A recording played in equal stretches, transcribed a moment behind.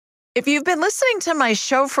If you've been listening to my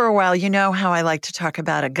show for a while, you know how I like to talk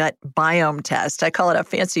about a gut biome test. I call it a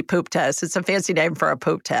fancy poop test. It's a fancy name for a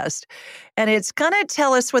poop test. And it's going to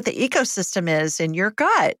tell us what the ecosystem is in your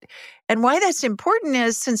gut. And why that's important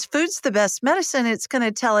is since food's the best medicine, it's going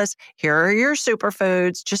to tell us here are your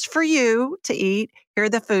superfoods just for you to eat. Here are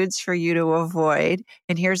the foods for you to avoid.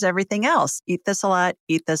 And here's everything else. Eat this a lot,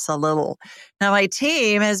 eat this a little. Now, my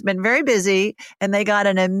team has been very busy and they got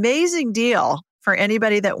an amazing deal for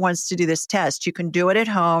anybody that wants to do this test. You can do it at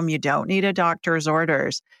home. You don't need a doctor's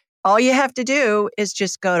orders. All you have to do is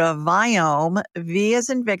just go to Viome, V as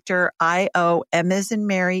in Victor, IOM as in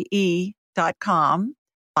Mary, E.com,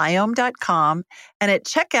 Viome.com. And at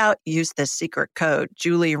checkout, use the secret code,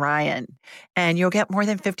 Julie Ryan, and you'll get more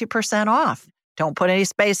than 50% off. Don't put any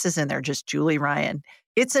spaces in there, just Julie Ryan.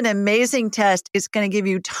 It's an amazing test. It's going to give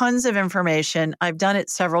you tons of information. I've done it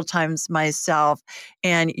several times myself,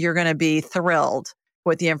 and you're going to be thrilled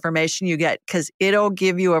with the information you get because it'll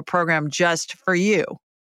give you a program just for you.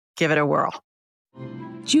 Give it a whirl.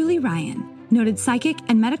 Julie Ryan, noted psychic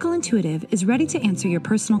and medical intuitive, is ready to answer your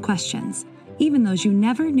personal questions, even those you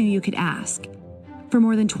never knew you could ask. For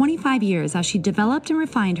more than 25 years, as she developed and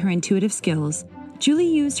refined her intuitive skills, Julie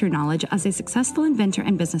used her knowledge as a successful inventor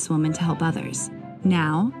and businesswoman to help others.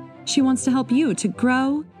 Now, she wants to help you to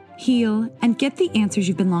grow, heal, and get the answers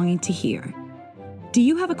you've been longing to hear. Do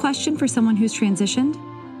you have a question for someone who's transitioned?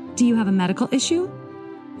 Do you have a medical issue?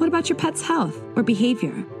 What about your pet's health or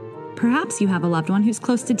behavior? Perhaps you have a loved one who's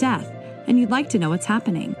close to death and you'd like to know what's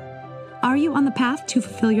happening. Are you on the path to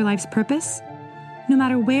fulfill your life's purpose? No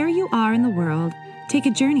matter where you are in the world, take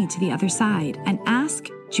a journey to the other side and ask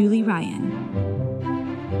Julie Ryan.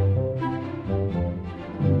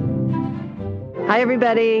 Hi,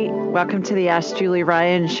 everybody. Welcome to the Ask Julie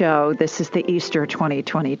Ryan Show. This is the Easter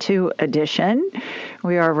 2022 edition.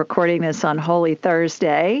 We are recording this on Holy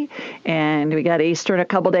Thursday, and we got Easter in a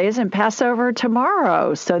couple days and Passover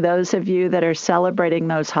tomorrow. So those of you that are celebrating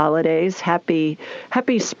those holidays, happy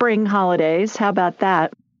spring holidays. How about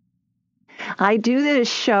that? I do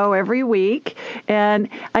this show every week, and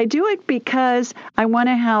I do it because I want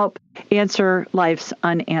to help answer life's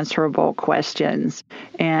unanswerable questions.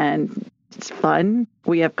 And it's fun.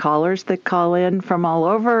 We have callers that call in from all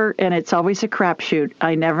over, and it's always a crapshoot.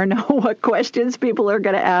 I never know what questions people are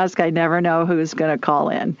going to ask. I never know who's going to call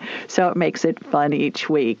in. So it makes it fun each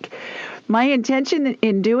week. My intention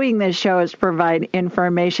in doing this show is to provide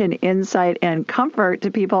information, insight, and comfort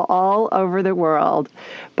to people all over the world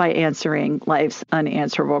by answering life's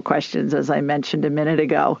unanswerable questions, as I mentioned a minute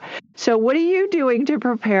ago. So what are you doing to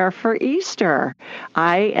prepare for Easter?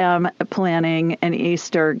 I am planning an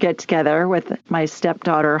Easter get-together with my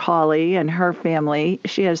stepdaughter, Holly, and her family.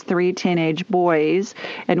 She has 3 teenage boys,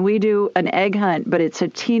 and we do an egg hunt, but it's a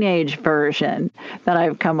teenage version that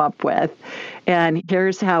I've come up with. And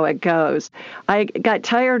here's how it goes. I got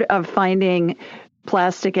tired of finding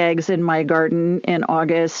plastic eggs in my garden in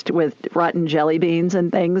August with rotten jelly beans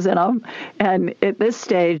and things in them. And at this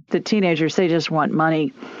stage, the teenagers, they just want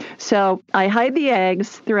money. So I hide the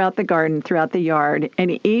eggs throughout the garden, throughout the yard,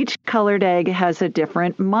 and each colored egg has a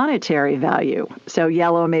different monetary value. So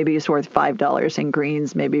yellow maybe is worth $5 and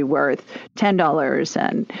greens may be worth $10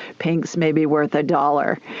 and pinks may be worth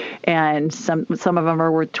 $1. And some of them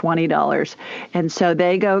are worth $20. And so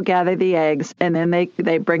they go gather the eggs and then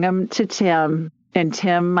they bring them to Tim. And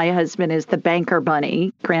Tim, my husband, is the banker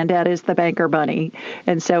bunny. Granddad is the banker bunny.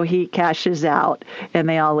 And so he cashes out, and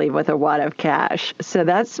they all leave with a wad of cash. So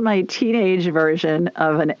that's my teenage version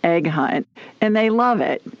of an egg hunt. And they love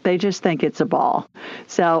it. They just think it's a ball.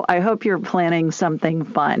 So I hope you're planning something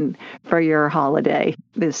fun for your holiday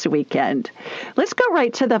this weekend. Let's go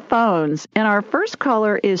right to the phones. And our first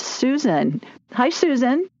caller is Susan. Hi,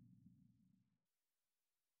 Susan.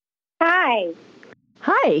 Hi.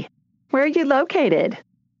 Hi. Where are you located?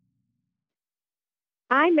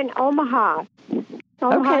 I'm in Omaha.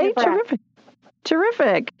 Okay, Nebraska.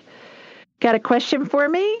 Terrific. Got a question for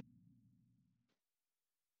me?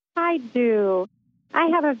 I do. I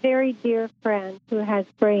have a very dear friend who has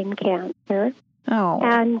brain cancer. Oh.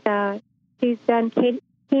 And she's done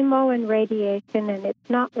chemo and radiation, and it's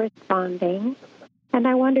not responding. And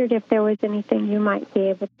I wondered if there was anything you might be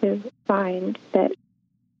able to find that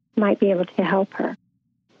might be able to help her.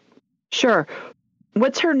 Sure.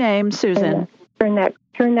 What's her name, Susan? Turn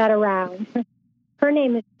that around. Her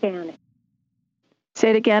name is Janet. Say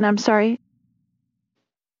it again. I'm sorry.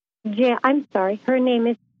 I'm sorry. Her name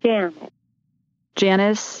is Janet.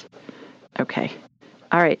 Janice? Okay.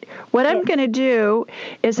 All right. What I'm going to do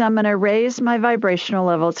is I'm going to raise my vibrational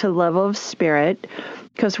level to the level of spirit.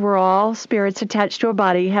 because we're all spirits attached to a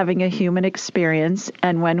body having a human experience.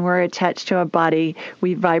 And when we're attached to a body,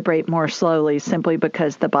 we vibrate more slowly simply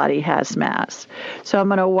because the body has mass. So I'm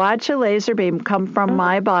going to watch a laser beam come from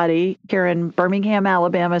my body here in Birmingham,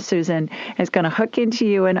 Alabama, Susan. It's going to hook into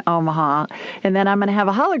you in Omaha. And then I'm going to have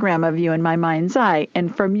a hologram of you in my mind's eye.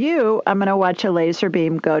 And from you, I'm going to watch a laser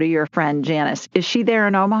beam go to your friend Janice. Is she there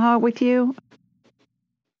in Omaha with you?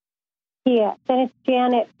 Yeah, and it's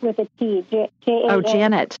Janet with a T. Oh,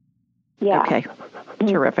 Janet. Yeah. Okay.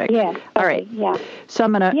 Terrific. Yeah. All right. Yeah. So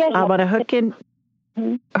I'm gonna hook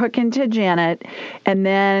into Janet, and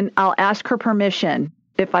then I'll ask her permission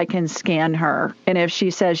if I can scan her. And if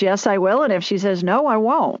she says yes, I will. And if she says no, I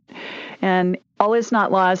won't. And all is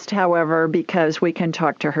not lost, however, because we can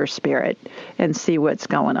talk to her spirit and see what's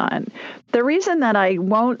going on. The reason that I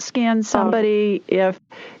won't scan somebody if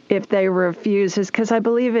they refuse is because I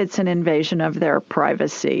believe it's an invasion of their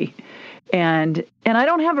privacy. And I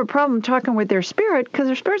don't have a problem talking with their spirit because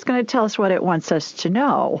their spirit's going to tell us what it wants us to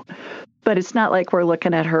know. But it's not like we're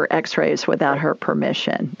looking at her x-rays without her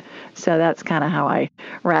permission. So that's kind of how I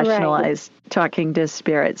rationalize talking to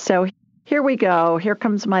spirit. So here we go. Here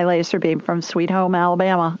comes my laser beam from Sweet Home,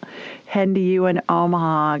 Alabama. Heading to you in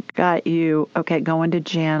Omaha. Got you. Okay, going to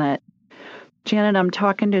Janet. Janet, I'm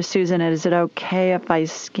talking to Susan. Is it okay if I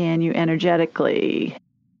scan you energetically?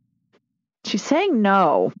 She's saying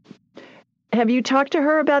no. Have you talked to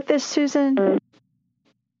her about this, Susan?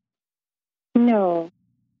 No.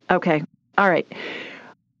 Okay. All right.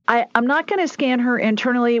 I'm not going to scan her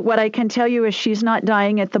internally. What I can tell you is she's not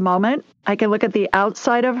dying at the moment. I can look at the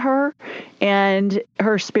outside of her, and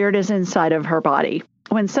her spirit is inside of her body.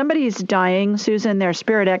 When somebody's dying, Susan, their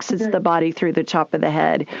spirit exits the body through the top of the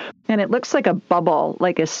head, and it looks like a bubble,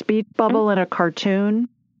 like a speech bubble in a cartoon,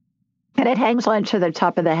 and it hangs onto the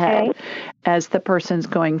top of the head as the person's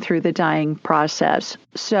going through the dying process.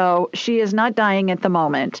 So she is not dying at the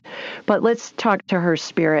moment, but let's talk to her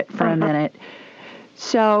spirit for a minute.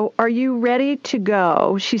 So are you ready to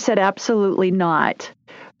go? She said, absolutely not.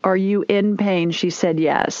 Are you in pain? She said,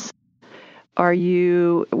 yes. Are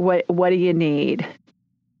you, what do you need?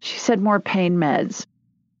 She said more pain meds.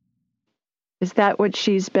 Is that what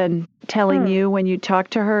she's been telling you when you talk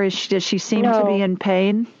to her? Does she seem to be in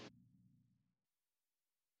pain?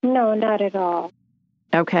 No, not at all.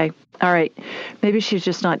 Okay. All right. Maybe she's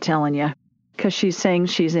just not telling you because she's saying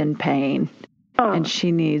she's in pain and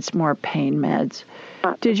she needs more pain meds.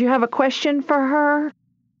 Did you have a question for her?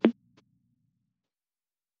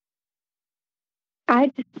 I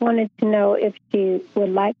just wanted to know if she would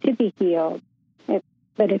like to be healed.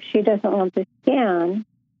 But if she doesn't want the scan,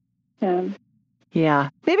 yeah,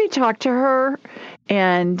 maybe talk to her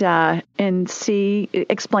and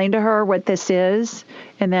explain to her what this is,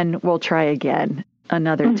 and then we'll try again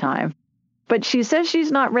another time. But she says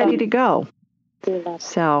she's not ready to go,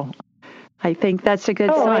 so I think that's a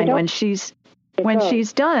good sign. When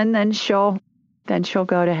she's done, then she'll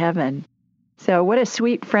go to heaven. So what a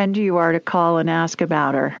sweet friend you are to call and ask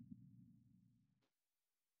about her.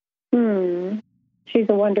 She's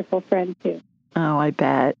a wonderful friend, too. Oh, I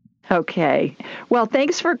bet. Okay. Well,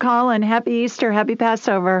 thanks for calling. Happy Easter. Happy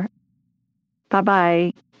Passover.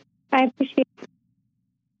 Bye-bye. I appreciate it.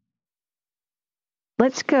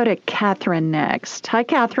 Let's go to Catherine next. Hi,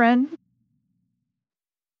 Catherine.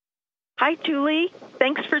 Hi, Julie.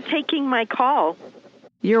 Thanks for taking my call.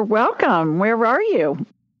 You're welcome. Where are you?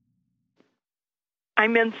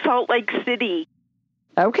 I'm in Salt Lake City.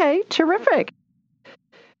 Okay, terrific.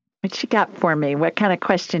 What you got for me? What kind of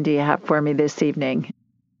question do you have for me this evening?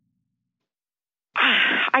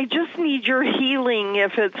 I just need your healing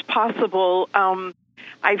if it's possible.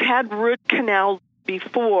 I've had root canals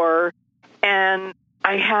before, and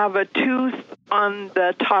I have a tooth on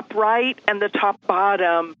the top right and the top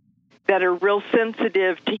bottom that are real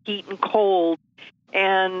sensitive to heat and cold.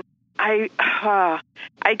 And I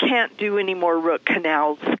can't do any more root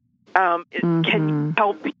canals. Can you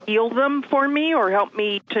help heal them for me or help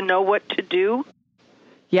me to know what to do?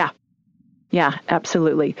 Yeah,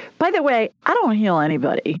 absolutely. By the way, I don't heal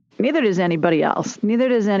anybody. Neither does anybody else. Neither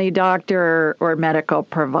does any doctor or medical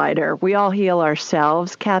provider. We all heal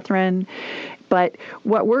ourselves, Catherine. But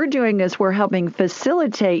what we're doing is we're helping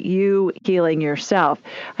facilitate you healing yourself.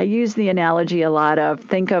 I use the analogy a lot of,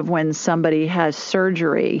 think of when somebody has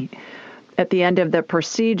surgery. At the end of the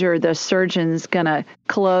procedure, the surgeon's going to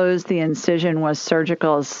close the incision with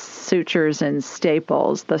surgical sutures and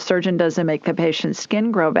staples. The surgeon doesn't make the patient's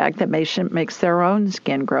skin grow back. The patient makes their own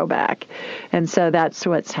skin grow back. And so that's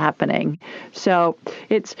what's happening. So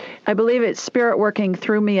I believe it's spirit working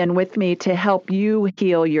through me and with me to help you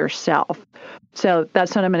heal yourself. So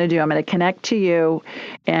that's what I'm going to do. I'm going to connect to you,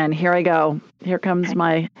 and here I go. Here comes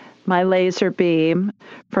my laser beam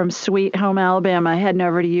from Sweet Home, Alabama, heading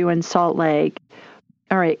over to you in Salt Lake.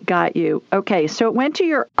 All right, got you. Okay, so it went to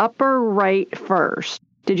your upper right first.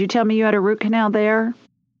 Did you tell me you had a root canal there?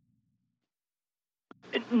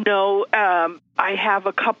 No, I have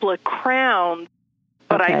a couple of crowns,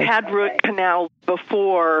 but Okay. I've had root canals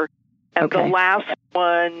before, and Okay. the last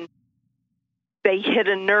one, they hit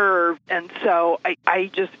a nerve, and so I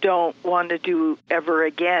just don't want to do ever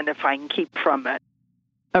again if I can keep from it.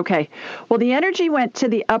 Okay. Well, the energy went to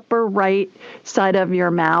the upper right side of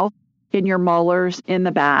your mouth, in your molars, in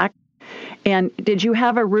the back. And did you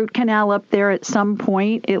have a root canal up there at some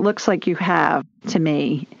point? It looks like you have, to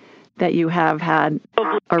me, that you have had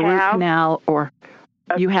a root canal, or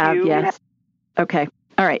you have, yes. Okay.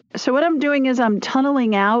 All right. So what I'm doing is I'm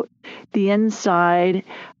tunneling out the inside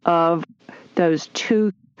of those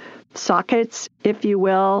tooth sockets, if you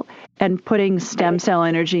will, and putting stem cell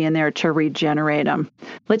energy in there to regenerate them.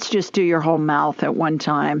 Let's just do your whole mouth at one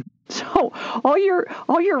time. So all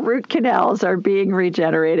your root canals are being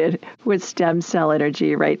regenerated with stem cell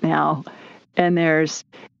energy right now. And there's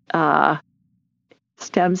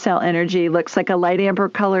stem cell energy, looks like a light amber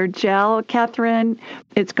colored gel, Catherine.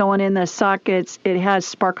 It's going in the sockets. It has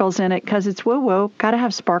sparkles in it because it's woo-woo. Got to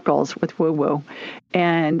have sparkles with woo-woo.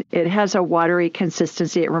 And it has a watery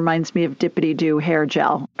consistency. It reminds me of Dippity Doo hair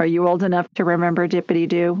gel. Are you old enough to remember Dippity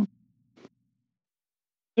Doo?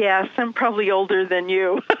 Yes, I'm probably older than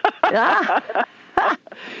you.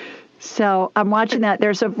 So I'm watching that.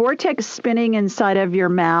 There's a vortex spinning inside of your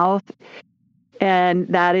mouth, and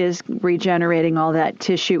that is regenerating all that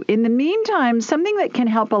tissue. In the meantime, something that can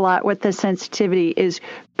help a lot with the sensitivity is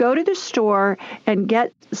go to the store and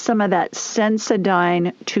get some of that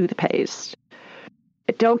Sensodyne toothpaste.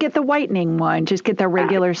 Don't get the whitening one. Just get the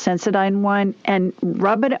regular Sensodyne one and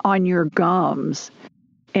rub it on your gums.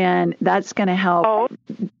 And that's going to help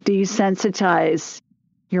desensitize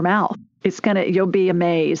your mouth. You'll be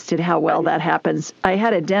amazed at how well that happens. I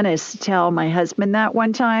had a dentist tell my husband that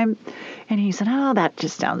one time, and he said, "Oh, that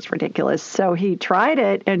just sounds ridiculous." So he tried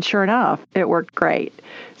it, and sure enough, it worked great.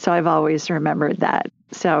 So I've always remembered that.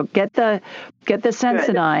 So get the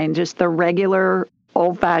Sensodyne, just the regular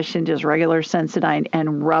old-fashioned, just regular Sensodyne,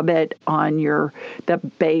 and rub it on the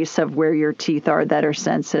base of where your teeth are that are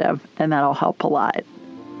sensitive, and that'll help a lot.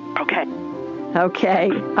 Okay.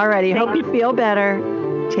 Okay. All righty. Hope you feel better.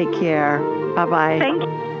 Take care. Bye-bye. Thank you.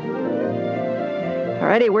 All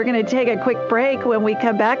righty. We're going to take a quick break. When we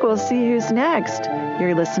come back, we'll see who's next.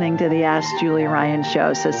 You're listening to the Ask Julie Ryan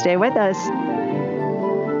Show, so stay with us.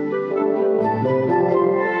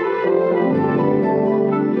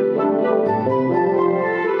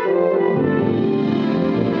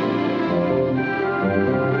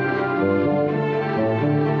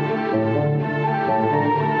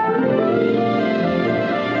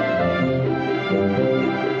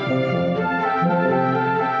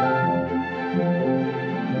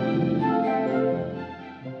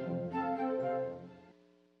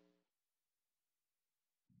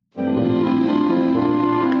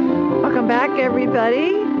 Back,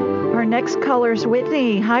 everybody. Our next caller's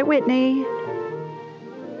Whitney. Hi, Whitney.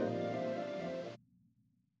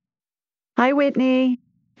 Hi, Whitney.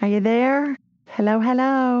 Are you there? Hello,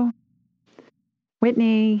 hello.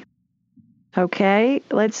 Whitney. Okay,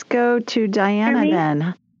 let's go to Diana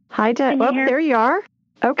then. Hi, Diana. There you are.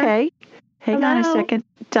 Okay. Hang on a second.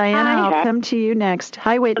 Diana, I'll come to you next.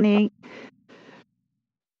 Hi, Whitney.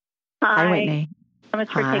 Hi, Whitney. So much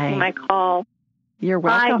for taking my call. You're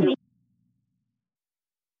welcome. Hi.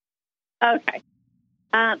 Okay.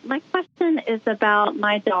 My question is about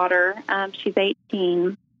my daughter. She's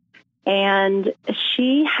 18, and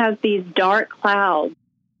she has these dark clouds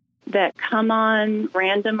that come on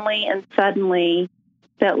randomly and suddenly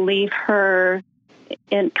that leave her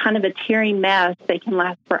in kind of a teary mess. They can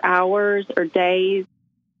last for hours or days,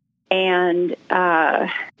 and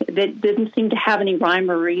that didn't seem to have any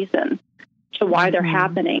rhyme or reason to why they're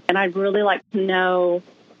happening. And I'd really like to know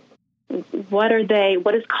what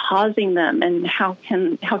is causing them, and how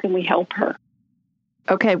can we help her?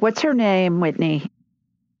 Okay, what's her name, Whitney?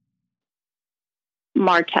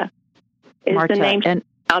 Marta is Marta. The name she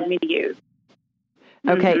allowed me to use.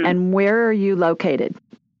 Okay, and where are you located?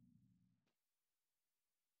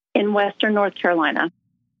 In Western North Carolina.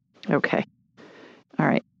 Okay. All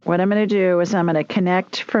right. What I'm going to do is I'm going to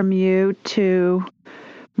connect from you to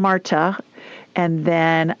Marta, and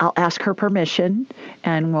then I'll ask her permission,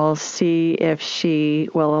 and we'll see if she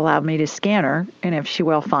will allow me to scan her, and if she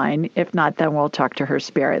will, fine. If not, then we'll talk to her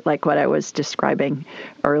spirit, like what I was describing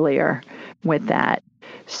earlier with that.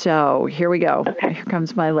 So here we go. Okay. Here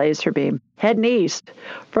comes my laser beam. Heading east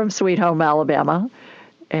from Sweet Home, Alabama.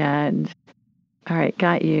 And, all right,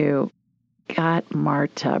 got you. Got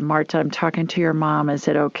Marta. Marta, I'm talking to your mom. Is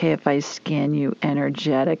it okay if I scan you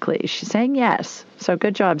energetically? She's saying yes. So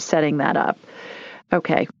good job setting that up.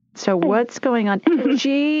 Okay. So what's going on?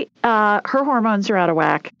 Her hormones are out of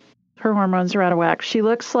whack. Her hormones are out of whack. She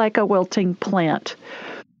looks like a wilting plant.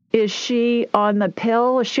 Is she on the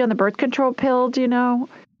pill? Is she on the birth control pill? Do you know?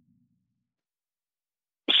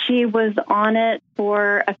 She was on it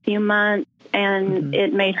for a few months, and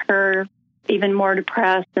it made her even more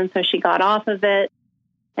depressed, and so she got off of it,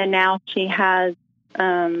 and now she has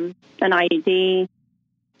an IUD.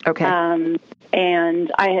 Okay.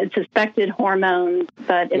 And I had suspected hormones,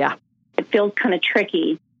 but it feels kind of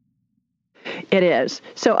tricky. It is.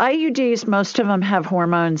 So IUDs, most of them have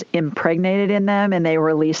hormones impregnated in them, and they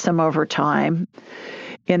release them over time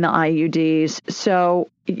in the IUDs. So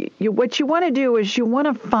what you want to do is you want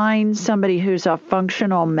to find somebody who's a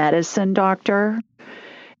functional medicine doctor.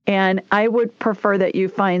 And I would prefer that you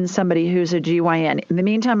find somebody who's a GYN. In the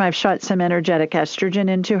meantime, I've shot some energetic estrogen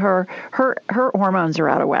into her. Her hormones are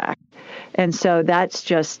out of whack. And so that's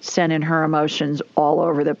just sending her emotions all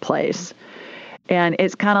over the place. And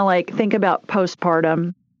it's kind of like, think about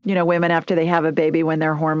postpartum, women after they have a baby when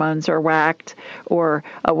their hormones are whacked, or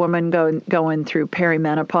a woman going through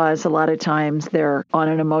perimenopause. A lot of times they're on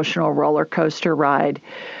an emotional roller coaster ride.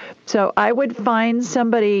 So I would find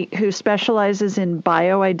somebody who specializes in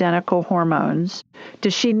bioidentical hormones.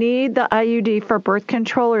 Does she need the IUD for birth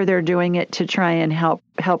control, or they're doing it to try and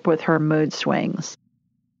help with her mood swings?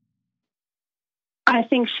 I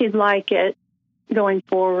think she'd like it going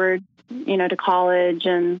forward, to college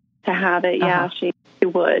and to have it. Yeah, she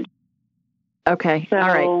would. Okay. So,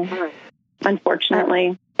 all right.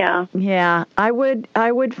 Unfortunately, yeah. Yeah, I would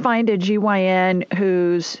find a GYN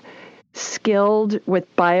who's skilled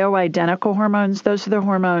with bioidentical hormones. Those are the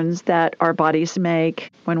hormones that our bodies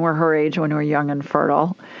make when we're her age, when we're young and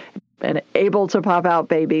fertile and able to pop out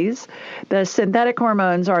babies. The synthetic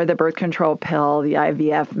hormones are the birth control pill, the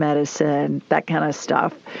IVF medicine, that kind of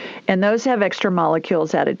stuff. And those have extra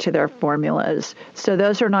molecules added to their formulas. So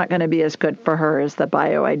those are not going to be as good for her as the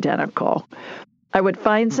bioidentical. I would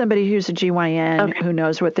find somebody who's a GYN who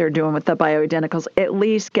knows what they're doing with the bioidenticals, at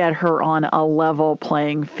least get her on a level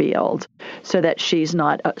playing field so that she's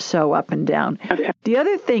not so up and down. Okay. The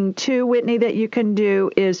other thing, too, Whitney, that you can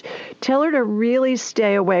do is tell her to really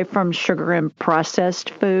stay away from sugar and processed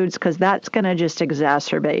foods, because that's going to just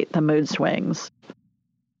exacerbate the mood swings.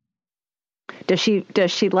 Does she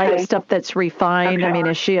like stuff that's refined? I mean,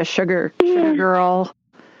 is she a sugar girl?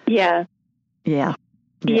 Yeah. Yeah.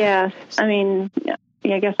 Yeah. I mean,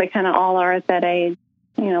 I guess they kind of all are at that age,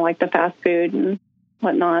 like the fast food and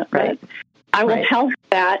whatnot. Right. But I will tell her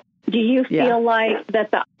that. Do you feel like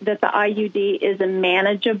that the IUD is a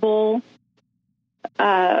manageable?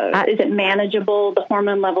 Is it manageable? The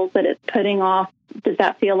hormone levels that it's putting off. Does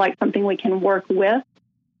that feel like something we can work with?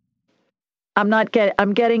 I'm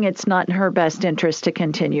getting it's not in her best interest to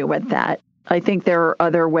continue with that. I think there are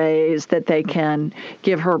other ways that they can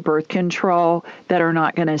give her birth control that are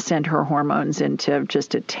not going to send her hormones into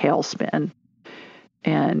just a tailspin.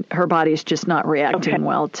 And her body's just not reacting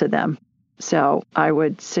well to them. So I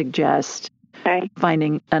would suggest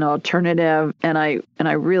finding an alternative. And I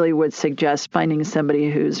really would suggest finding somebody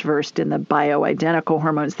who's versed in the bioidentical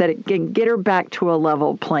hormones that it can get her back to a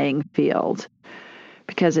level playing field,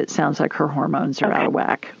 because it sounds like her hormones are out of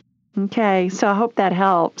whack. Okay. So I hope that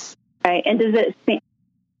helps. Right. And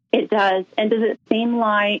it does. And does it seem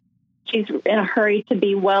like she's in a hurry to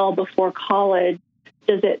be well before college?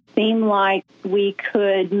 Does it seem like we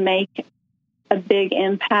could make a big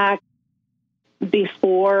impact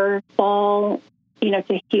before fall,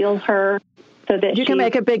 to heal her so that you can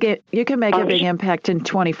make a big impact in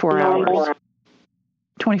 24 hours.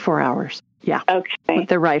 24 hours. Yeah. Okay. With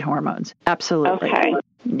the right hormones. Absolutely. Okay.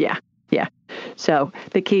 Yeah. Yeah. So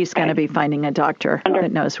the key is going to be finding a doctor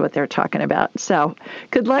that knows what they're talking about. So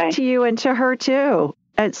good luck to you and to her, too,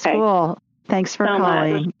 at school. Thanks for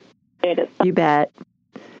calling. You bet.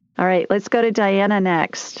 All right. Let's go to Diana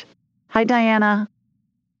next. Hi, Diana.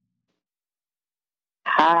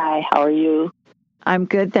 Hi. How are you? I'm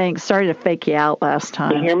good, thanks. Sorry to fake you out last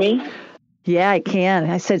time. Can you hear me? Yeah, I can.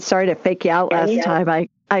 I said sorry to fake you out last time.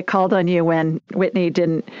 I called on you when Whitney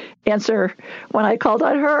didn't answer when I called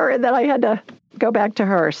on her, and then I had to go back to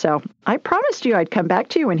her. So I promised you I'd come back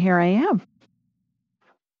to you, and here I am.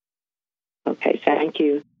 Okay, thank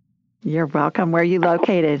you. You're welcome. Where are you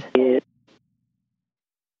located?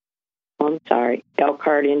 I'm sorry,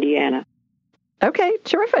 Elkhart, Indiana. Okay,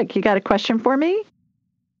 terrific. You got a question for me?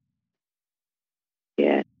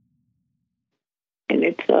 and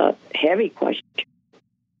it's a heavy question.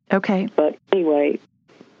 Okay. But anyway,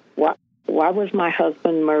 why was my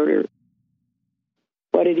husband murdered?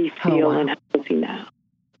 What did he feel, wow. and how is he now?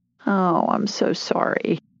 Oh, I'm so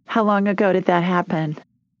sorry. How long ago did that happen?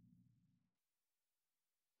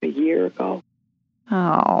 A year ago.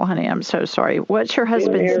 Oh, honey, I'm so sorry. What's your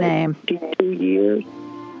husband's name? 52 years.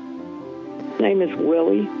 His name is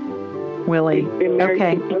Willie. Willie. We've been married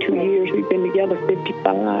Okay. 52 years. We've been together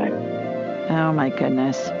 55. Oh, my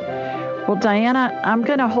goodness. Well, Diana, I'm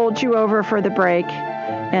going to hold you over for the break,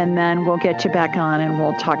 and then we'll get you back on and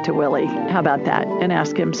we'll talk to Willie. How about that? And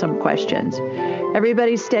ask him some questions.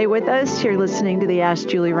 Everybody stay with us. You're listening to the Ask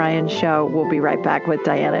Julie Ryan Show. We'll be right back with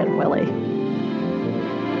Diana and Willie.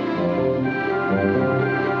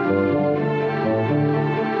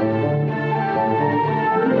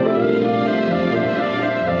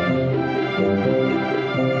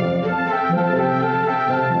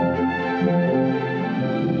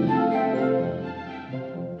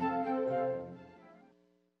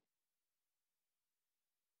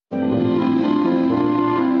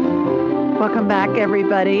 Welcome back,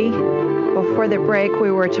 everybody. Before the break,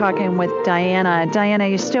 we were talking with Diana. Diana,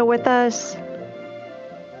 you still with us?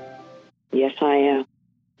 Yes, I am.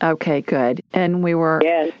 Okay, good. And we were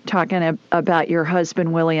talking about your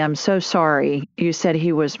husband, Willie. I'm so sorry. You said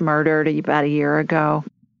he was murdered about a year ago.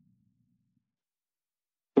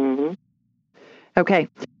 Mm-hmm. Okay.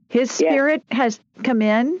 His spirit has come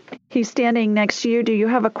in. He's standing next to you. Do you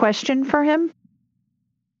have a question for him?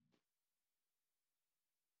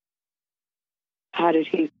 How did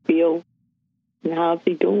he feel? And how's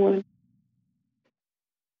he doing?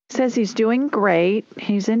 Says he's doing great.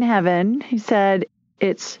 He's in heaven. He said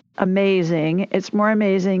it's amazing. It's more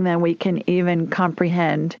amazing than we can even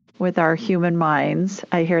comprehend with our human minds.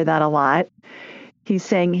 I hear that a lot. He's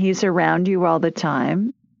saying he's around you all the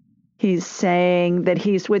time. He's saying that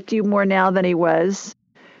he's with you more now than he was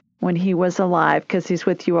when he was alive, because he's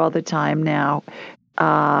with you all the time now.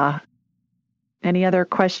 Any other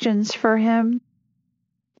questions for him?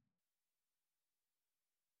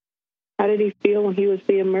 How did he feel when he was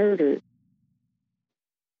being murdered?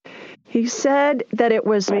 He said that it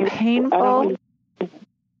was painful.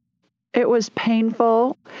 It was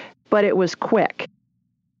painful, but it was quick.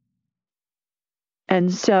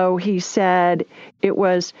 And so he said it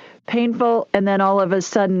was painful, and then all of a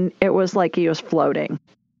sudden it was like he was floating.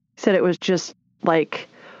 He said it was just like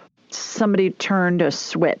somebody turned a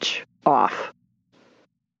switch off,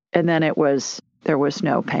 and then there was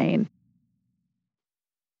no pain.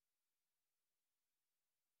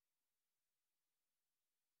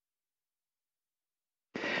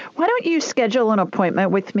 Why don't you schedule an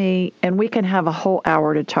appointment with me, and we can have a whole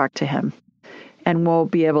hour to talk to him, and we'll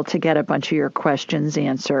be able to get a bunch of your questions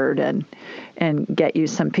answered and get you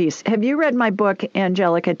some peace. Have you read my book,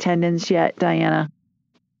 Angelic Attendants, yet, Diana?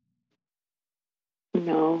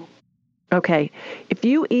 No. Okay. If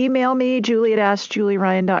you email me,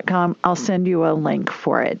 julie@askjulieryan.com, I'll send you a link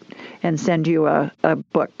for it and send you a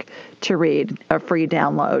book to read, a free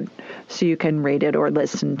download, so you can read it or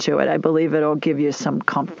listen to it. I believe it'll give you some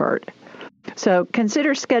comfort. So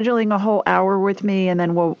consider scheduling a whole hour with me, and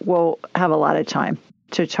then we'll have a lot of time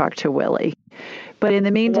to talk to Willie. But in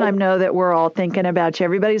the meantime, know that we're all thinking about you.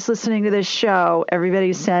 Everybody's listening to this show.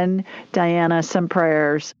 Everybody send Diana some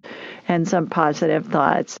prayers and some positive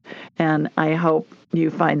thoughts. And I hope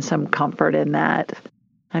you find some comfort in that.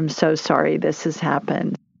 I'm so sorry this has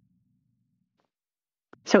happened.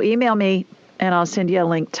 So email me, and I'll send you a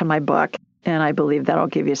link to my book. And I believe that'll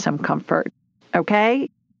give you some comfort. Okay?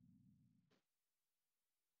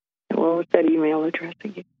 What was that email address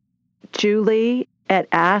again?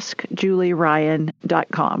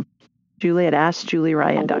 Julie@askjulieryan.com.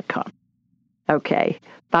 Julie@askjulieryan.com. Okay.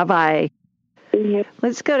 Bye-bye. Yep.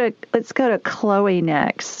 Let's go to Chloe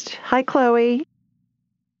next. Hi, Chloe.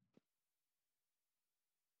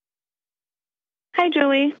 Hi,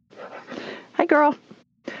 Julie. Hi, girl.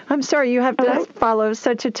 I'm sorry you have to follow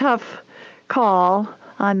such a tough call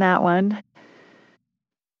on that one.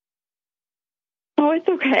 Oh, it's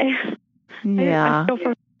okay. Yeah. I feel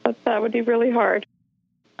for that would be really hard.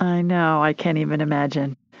 I know. I can't even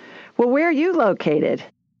imagine. Well, where are you located?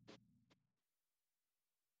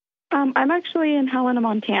 I'm actually in Helena,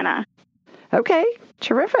 Montana. Okay.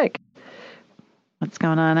 Terrific. What's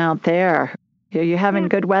going on out there? Are you having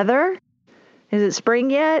good weather? Is it spring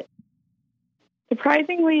yet?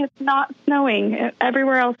 Surprisingly, it's not snowing.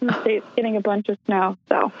 Everywhere else in the state's getting a bunch of snow.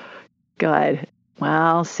 So good.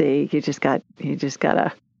 Well, see, you just got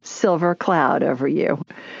a silver cloud over you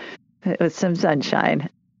with some sunshine,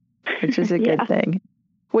 which is a good thing.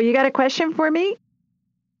 Well, you got a question for me?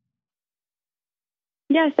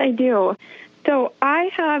 Yes, I do. So I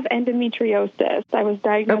have endometriosis. I was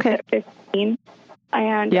diagnosed at 15,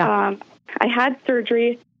 and I had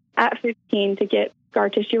surgery at 15 to get scar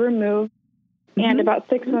tissue removed. Mm-hmm. And about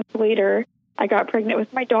 6 months later, I got pregnant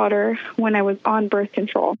with my daughter when I was on birth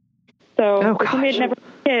control. So I had never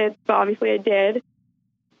had kids, but obviously I did.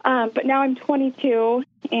 But now I'm 22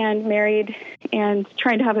 and married and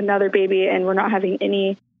trying to have another baby, and we're not having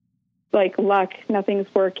any luck.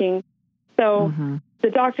 Nothing's working. So the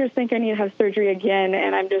doctors think I need to have surgery again,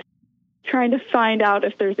 and I'm just trying to find out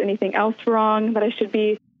if there's anything else wrong that I should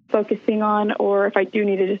be focusing on, or if I do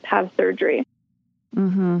need to just have surgery.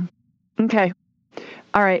 Okay.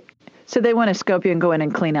 All right. So they want to scope you and go in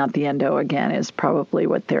and clean out the endo again is probably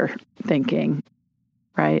what they're thinking,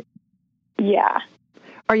 right? Yeah.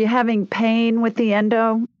 Are you having pain with the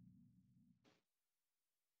endo?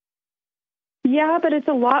 Yeah, but it's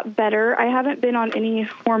a lot better. I haven't been on any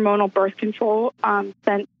hormonal birth control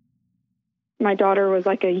since my daughter was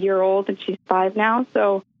a year old, and she's 5 now.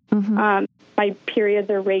 So my periods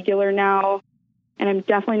are regular now, and I'm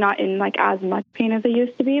definitely not in as much pain as I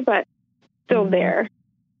used to be, but still there.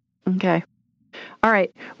 Okay. All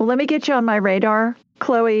right. Well, let me get you on my radar,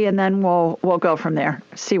 Chloe, and then we'll go from there,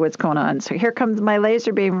 see what's going on. So here comes my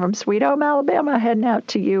laser beam from Sweet Home, Alabama, heading out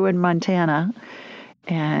to you in Montana.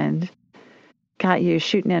 And got you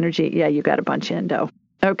shooting energy. Yeah, you got a bunch of endo.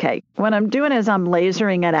 Okay. What I'm doing is I'm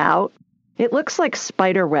lasering it out. It looks like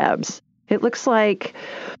spider webs. It looks like,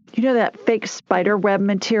 that fake spider web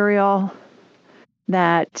material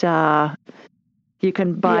that you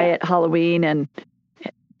can buy at Halloween and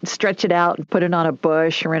stretch it out and put it on a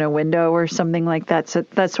bush or in a window or something like that. So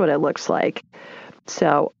that's what it looks like.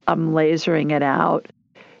 So I'm lasering it out.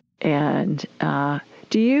 And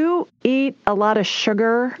do you eat a lot of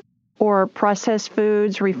sugar or processed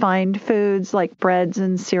foods, refined foods like breads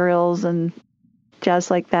and cereals and jazz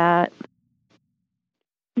like that?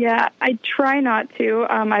 Yeah, I try not to.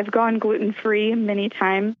 I've gone gluten-free many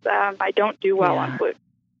times. I don't do well on gluten.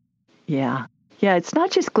 Yeah. Yeah, it's not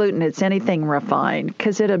just gluten, it's anything refined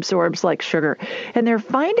because it absorbs like sugar. And they're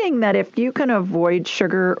finding that if you can avoid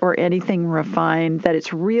sugar or anything refined, that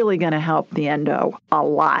it's really going to help the endo a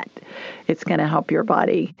lot. It's going to help your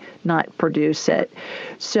body not produce it.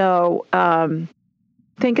 So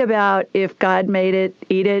think about if God made it,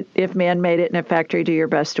 eat it. If man made it in a factory, do your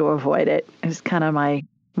best to avoid it is kind of my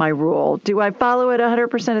rule. Do I follow it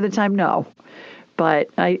 100% of the time? No. But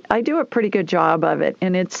I do a pretty good job of it,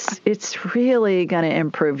 and it's really going to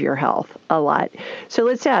improve your health a lot. So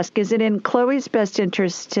let's ask, is it in Chloe's best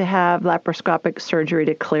interest to have laparoscopic surgery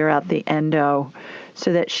to clear out the endo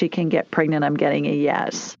so that she can get pregnant? I'm getting a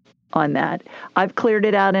yes on that. I've cleared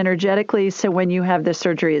it out energetically, so when you have the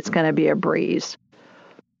surgery, it's going to be a breeze.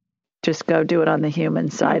 Just go do it on the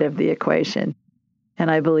human side of the equation. And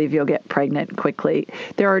I believe you'll get pregnant quickly.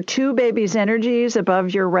 There are 2 baby's energies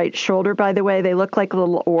above your right shoulder, by the way. They look like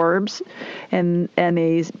little orbs. And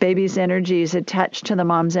these baby's energies attach to the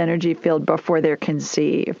mom's energy field before they're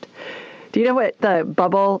conceived. Do you know what the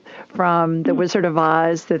bubble from The Wizard of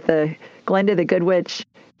Oz, that the Glinda the Good Witch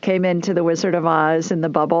came into the Wizard of Oz in the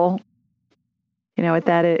bubble? You know what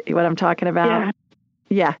that is, what I'm talking about?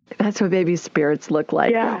 Yeah, that's what baby spirits look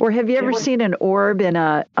like. Yeah. Or have you ever seen an orb in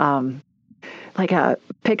a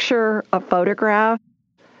picture, a photograph,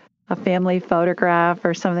 a family photograph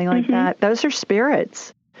or something like that? Those are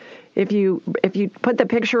spirits. If you put the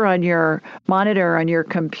picture on your monitor on your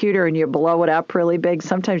computer and you blow it up really big,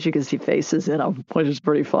 sometimes you can see faces in them, which is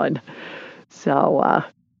pretty fun. So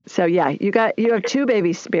yeah, you have 2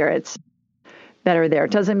 baby spirits that are there.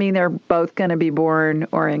 It doesn't mean they're both going to be born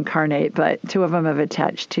or incarnate, but 2 of them have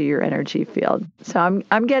attached to your energy field. So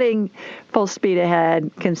I'm getting full speed ahead.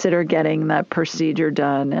 Consider getting the procedure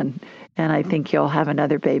done, and I think you'll have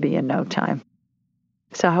another baby in no time.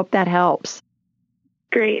 So I hope that helps.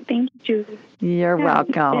 Great. Thank you, Julie. You're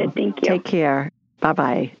welcome. Thank you. Take care.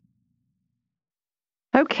 Bye-bye.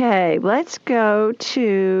 Okay, let's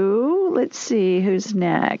see who's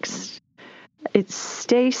next. It's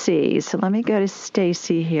Stacy. So let me go to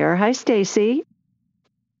Stacy here. Hi, Stacy.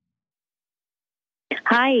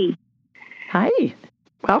 Hi. Hi.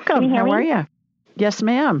 Welcome. How are you? Yes,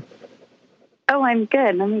 ma'am. Oh, I'm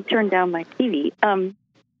good. Let me turn down my TV. I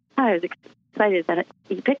was excited that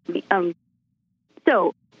you picked me.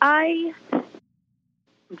 So I'm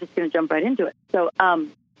just going to jump right into it. So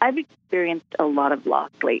I've experienced a lot of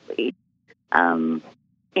loss lately.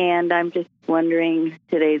 And I'm just wondering,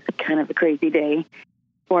 today's kind of a crazy day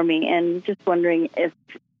for me, and just wondering if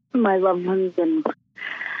my loved ones, and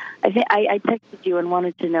I texted you and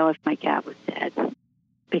wanted to know if my cat was dead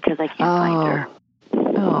because I can't find her.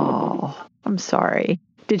 Oh, I'm sorry.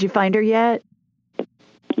 Did you find her yet?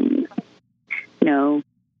 No.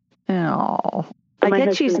 Oh, I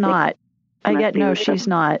get she's not. No, she's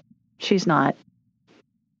not. She's not.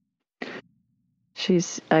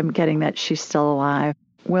 I'm getting that she's still alive.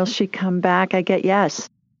 Will she come back? I get yes.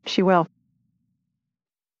 She will.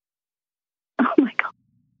 Oh, my God.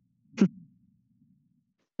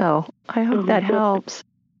 So I hope that helps.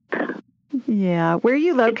 Yeah. Where are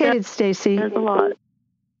you located, Stacy? There's a lot.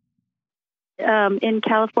 In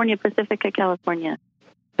California, Pacifica, California.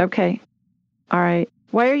 Okay. All right.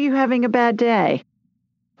 Why are you having a bad day?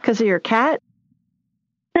 Because of your cat?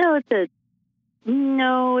 No, it's the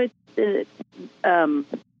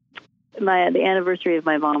anniversary of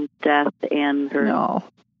my mom's death and her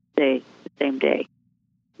day, the same day.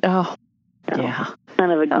 Oh, so, yeah.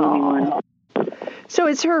 Kind of a gloomy one. So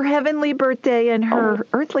it's her heavenly birthday and her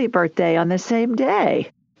earthly birthday on the same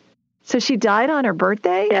day. So she died on her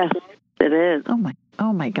birthday? Yes, it is.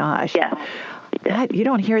 Oh my gosh. Yeah. You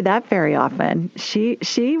don't hear that very often. She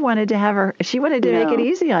wanted to make it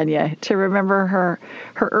easy on you to remember her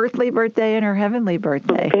earthly birthday and her heavenly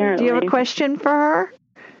birthday. Apparently. Do you have a question for her?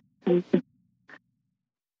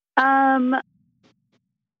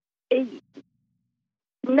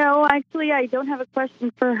 No, actually, I don't have a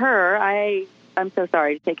question for her. I'm so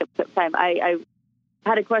sorry to take up some time. I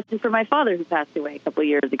had a question for my father who passed away a couple of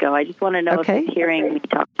years ago. I just want to know if he's hearing me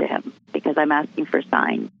talk to him because I'm asking for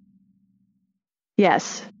signs.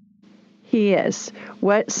 Yes, he is.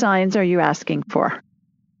 What signs are you asking for?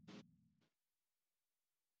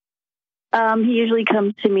 He usually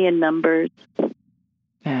comes to me in numbers.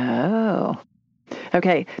 Oh.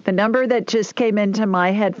 Okay. The number that just came into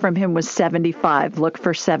my head from him was 75. Look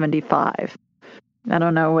for 75. I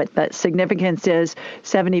don't know what that significance is.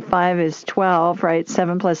 75 is 12, right?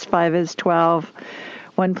 7 plus 5 is 12.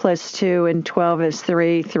 1 plus 2 and 12 is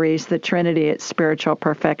 3. 3 is the Trinity. It's spiritual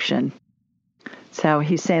perfection. So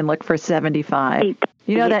he's saying look for 75.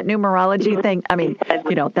 You know that numerology thing? I mean,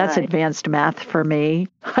 that's advanced math for me.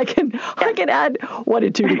 I can add 1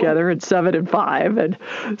 and 2 together and 7 and 5 and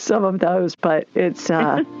some of those, but it's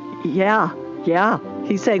yeah.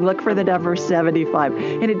 He's saying look for the number 75.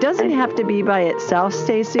 And it doesn't have to be by itself,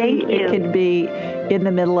 Stacy. It could be in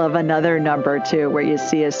the middle of another number too, where you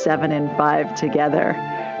see a 7 and 5 together.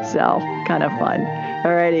 So kind of fun.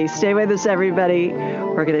 All righty. Stay with us, everybody.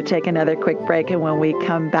 We're going to take another quick break. And when we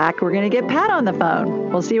come back, we're going to get Pat on the phone.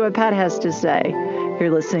 We'll see what Pat has to say. You're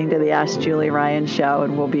listening to the Ask Julie Ryan Show,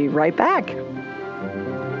 and we'll be right back.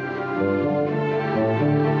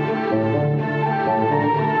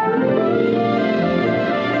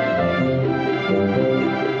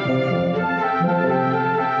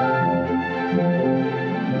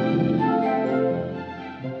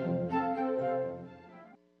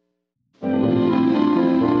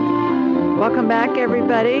 Welcome back,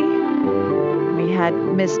 everybody. We had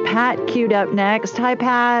Miss Pat queued up next. Hi,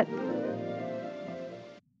 Pat.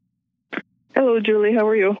 Hello, Julie. How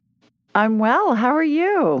are you? I'm well. How are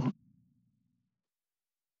you?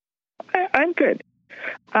 I'm good.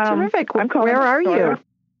 Terrific. Where are you?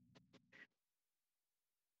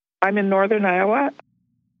 I'm in northern Iowa.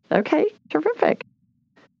 Okay. Terrific.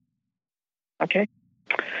 Okay.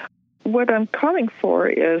 What I'm calling for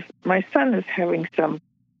is my son is having some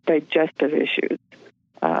digestive issues.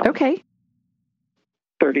 Okay.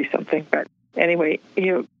 30-something. But anyway,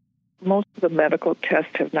 most of the medical tests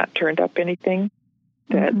have not turned up anything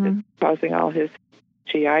that is causing all his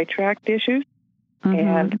GI tract issues.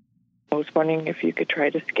 And I was wondering if you could try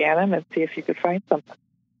to scan him and see if you could find something.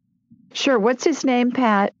 Sure. What's his name,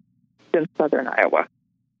 Pat? In southern Iowa.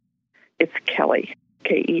 It's Kelly.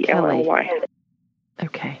 Kelly.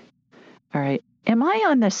 Okay. All right. Am I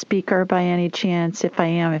on the speaker by any chance? If I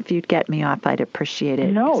am, if you'd get me off, I'd appreciate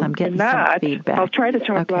it. No, I'm getting not. Some feedback. I'll try to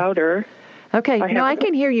talk louder. Okay. I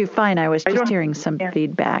can hear you fine. I was just hearing some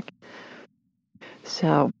feedback.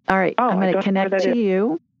 So, all right. I'm going to connect to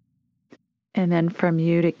you. And then from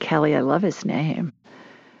you to Kelly. I love his name.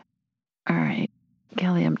 All right.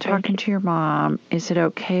 Kelly, I'm talking to your mom. Is it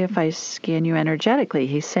okay if I scan you energetically?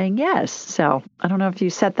 He's saying yes. So I don't know if you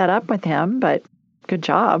set that up with him, but good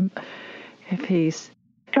job. If he's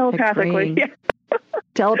telepathically,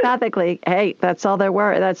 telepathically, hey, that's all there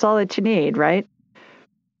were. That's all that you need, right?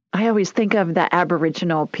 I always think of the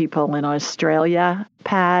Aboriginal people in Australia,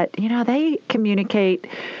 Pat. They communicate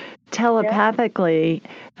telepathically.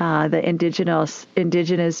 The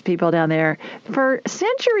indigenous people down there for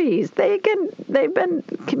centuries. They've been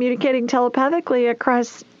communicating telepathically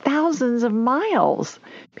across thousands of miles.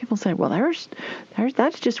 People say, well,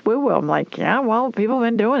 that's just woo-woo. I'm like, yeah, well, people have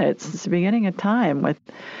been doing it since the beginning of time with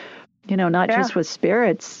not just with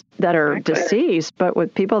spirits that are deceased, but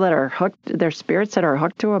with people that are hooked, their spirits that are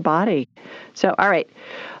hooked to a body. So, all right,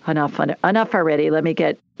 enough already. Let me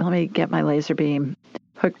get my laser beam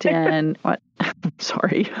hooked in. What?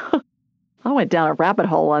 Sorry. I went down a rabbit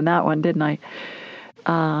hole on that one, didn't I?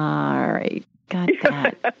 All right. Got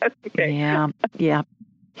that. Okay. Yeah.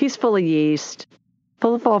 He's full of yeast.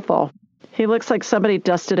 Full. He looks like somebody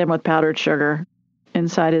dusted him with powdered sugar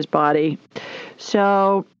inside his body.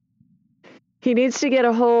 So he needs to get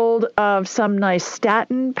a hold of some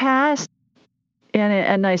nystatin pass.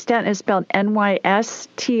 And nystatin is spelled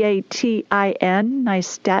Nystatin,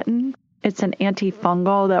 nystatin. It's an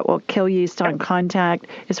antifungal that will kill yeast on contact.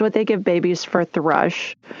 It's what they give babies for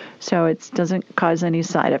thrush, so it doesn't cause any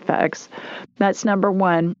side effects. That's number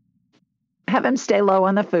one. Have him stay low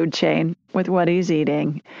on the food chain with what he's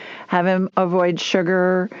eating. Have him avoid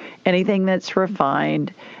sugar, anything that's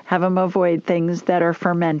refined. Have him avoid things that are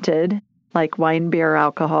fermented, like wine, beer,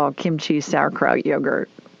 alcohol, kimchi, sauerkraut, yogurt,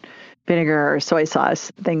 vinegar, soy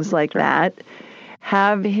sauce, things like that.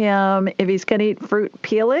 Have him, if he's going to eat fruit,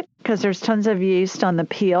 peel it, because there's tons of yeast on the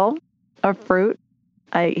peel of fruit.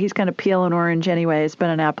 He's going to peel an orange anyways,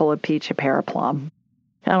 but an apple, a peach, a pear, a plum.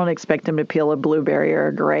 I don't expect him to peel a blueberry or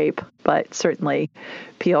a grape, but certainly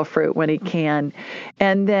peel fruit when he can.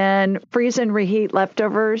 And then freeze and reheat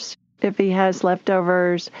leftovers if he has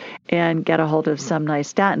leftovers, and get a hold of some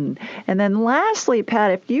nystatin. And then lastly,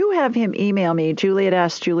 Pat, if you have him email me,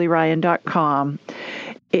 julie@askjulieryan.com,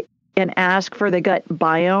 and ask for the gut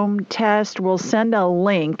biome test, we'll send a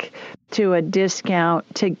link to a discount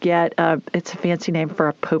to get it's a fancy name for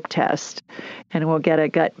a poop test, and we'll get a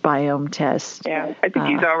gut biome test. Yeah, I think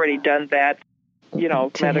he's already done that,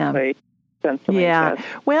 medically. Yeah.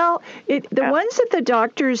 Well, the ones that the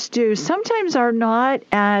doctors do sometimes are not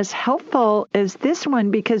as helpful as this one,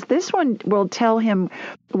 because this one will tell him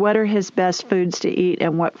what are his best foods to eat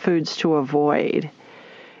and what foods to avoid.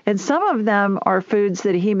 And some of them are foods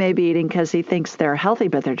that he may be eating because he thinks they're healthy,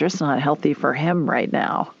 but they're just not healthy for him right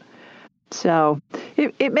now. So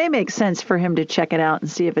it may make sense for him to check it out and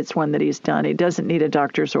see if it's one that he's done. He doesn't need a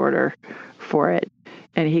doctor's order for it,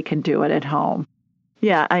 and he can do it at home.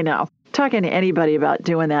 Yeah, I know. Talking to anybody about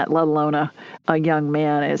doing that, let alone a young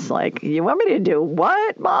man, is like, you want me to do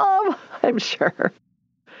what, Mom? I'm sure.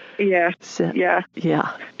 Yeah. So, yeah.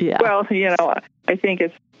 Well, I think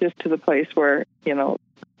it's just to the place where, the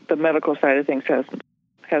medical side of things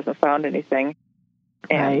hasn't found anything.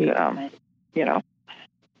 And, right.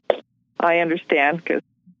 I understand because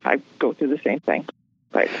I go through the same thing.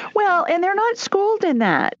 But, well, and they're not schooled in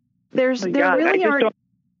that. There really aren't.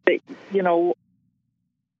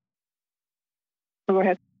 Go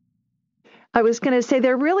ahead. I was going to say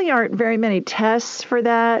there really aren't very many tests for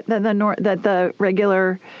that the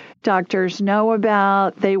regular doctors know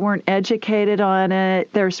about. They weren't educated on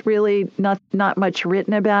it. There's really not much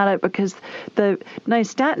written about it because the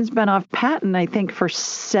nystatin's been off patent, I think, for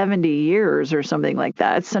 70 years or something like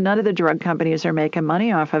that. So none of the drug companies are making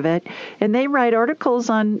money off of it. And they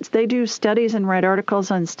they do studies and write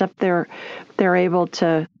articles on stuff they're able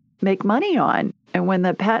to make money on. And when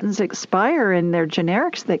the patents expire and they're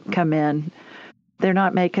generics that come in, they're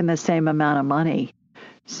not making the same amount of money.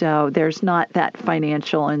 So there's not that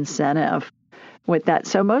financial incentive with that.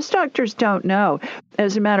 So most doctors don't know.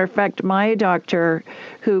 As a matter of fact, my doctor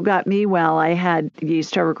who got me well, I had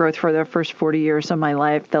yeast overgrowth for the first 40 years of my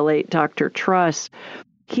life, the late Dr. Truss,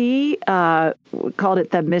 he called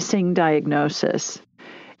it the missing diagnosis.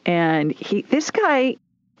 And this guy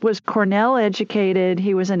was Cornell educated.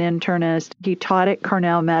 He was an internist. He taught at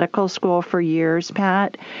Cornell Medical School for years,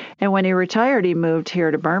 Pat. And when he retired, he moved here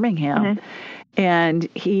to Birmingham. Mm-hmm. And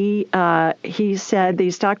he said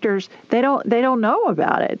these doctors, they don't know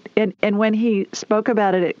about it. And when he spoke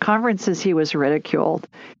about it at conferences, he was ridiculed,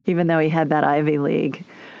 even though he had that Ivy League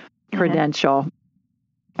credential.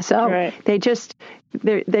 Mm-hmm. So right. they just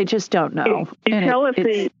don't know.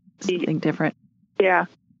 It's something different. Yeah.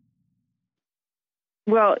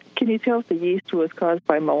 Well, can you tell if the yeast was caused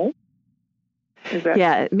by mold?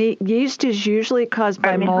 Yeast is usually caused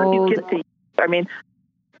by mold.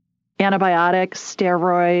 Antibiotics,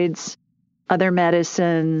 steroids, other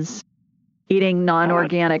medicines, eating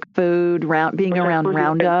non-organic food, being around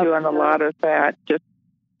Roundup. Doing a lot of that.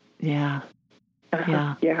 Yeah.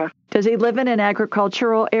 Yeah. Does he live in an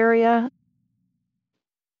agricultural area?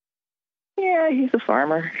 Yeah, he's a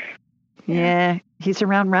farmer. Yeah, he's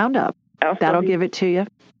around Roundup. That'll give it to you.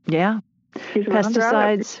 Yeah.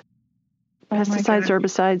 Pesticides,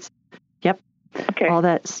 herbicides. Yep. Okay. All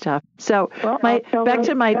that stuff. So back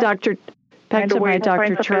to my Dr.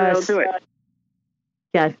 Truss.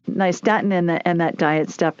 Yeah, nice statin and that diet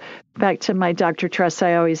stuff. Back to my Dr. Truss,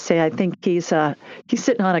 I always say I think he's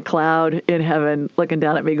sitting on a cloud in heaven looking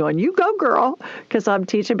down at me going, you go, girl, because I'm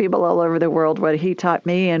teaching people all over the world what he taught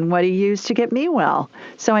me and what he used to get me well.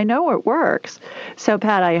 So I know it works. So,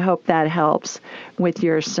 Pat, I hope that helps with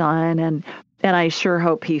your son, and I sure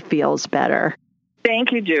hope he feels better.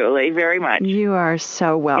 Thank you, Julie, very much. You are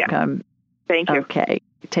so welcome. Yeah. Thank you. Okay,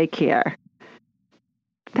 take care.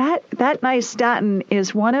 That nystatin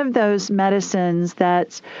is one of those medicines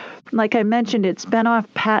that's, like I mentioned, it's been off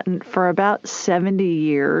patent for about 70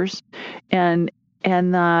 years. And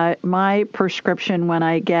my prescription when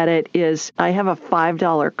I get it is I have a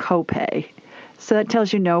 $5 copay. So that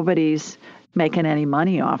tells you nobody's making any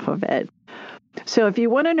money off of it. So if you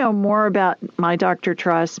want to know more about my Dr.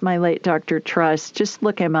 Truss, my late Dr. Truss, just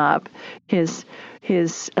look him up. His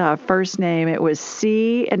first name, it was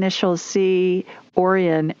C, initial C,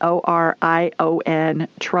 Orion, Orion,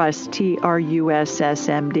 Truss,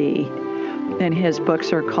 TRUSSMD. And his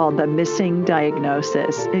books are called The Missing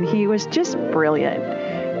Diagnosis. And he was just brilliant.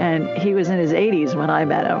 And he was in his 80s when I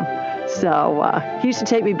met him. So he used to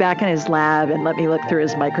take me back in his lab and let me look through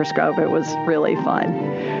his microscope. It was really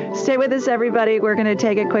fun. Stay with us, everybody. We're going to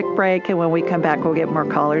take a quick break, and when we come back, we'll get more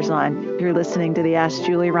callers on. You're listening to the Ask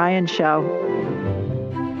Julie Ryan Show.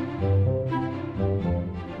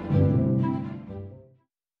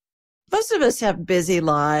 Most of us have busy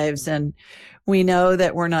lives, and we know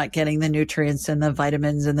that we're not getting the nutrients and the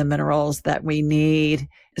vitamins and the minerals that we need.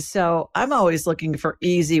 So I'm always looking for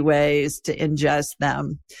easy ways to ingest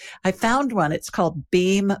them. I found one. It's called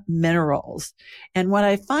Beam Minerals. And what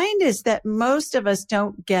I find is that most of us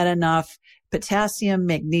don't get enough potassium,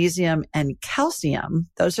 magnesium, and calcium.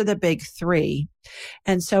 Those are the big three.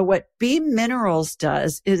 And so what Beam Minerals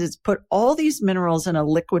does is it's put all these minerals in a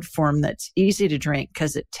liquid form that's easy to drink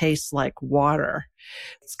because it tastes like water.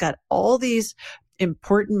 It's got all these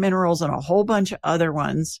important minerals and a whole bunch of other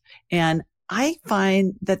ones. And I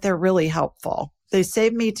find that they're really helpful. They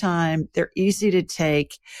save me time. They're easy to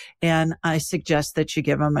take. And I suggest that you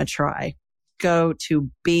give them a try. Go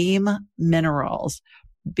to Beam Minerals,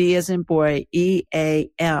 B as in boy,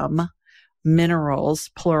 EAM, minerals,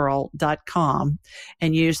 plural.com,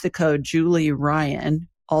 and use the code Julie Ryan,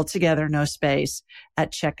 altogether, no space,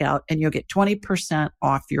 at checkout, and you'll get 20%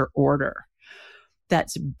 off your order.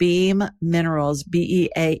 That's Beam Minerals,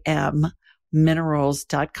 BEAM,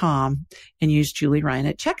 minerals.com, and use Julie Ryan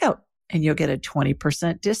at checkout, and you'll get a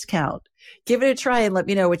 20% discount. Give it a try and let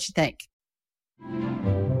me know what you think.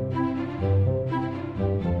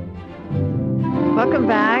 Welcome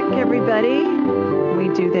back, everybody. We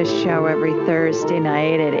do this show every Thursday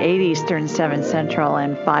night at 8 Eastern, 7 Central,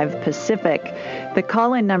 and 5 Pacific. The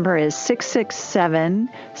call-in number is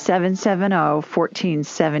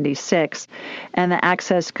 667-770-1476, and the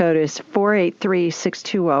access code is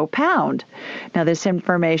 483-620-pound. Now, this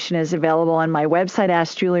information is available on my website,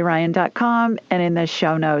 AskJulieRyan.com, and in the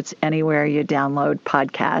show notes anywhere you download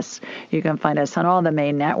podcasts. You can find us on all the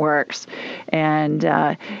main networks, and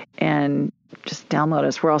just download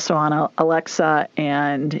us. We're also on Alexa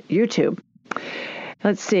and YouTube.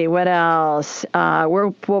 Let's see, what else?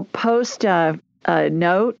 We'll post a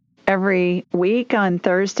note every week on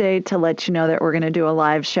Thursday to let you know that we're going to do a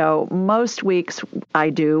live show. Most weeks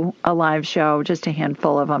I do a live show, just a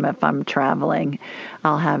handful of them if I'm traveling.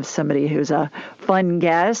 I'll have somebody who's a fun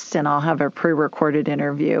guest, and I'll have a pre-recorded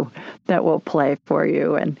interview that we'll play for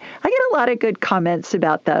you. And I get a lot of good comments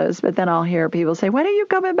about those, but then I'll hear people say, when are you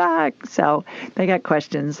coming back? So they got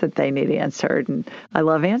questions that they need answered, and I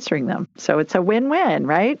love answering them. So it's a win-win,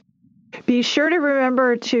 right? Be sure to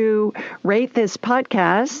remember to rate this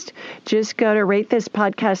podcast. Just go to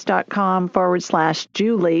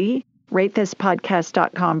ratethispodcast.com/Julie.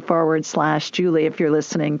 ratethispodcast.com/Julie if you're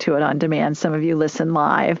listening to it on demand. Some of you listen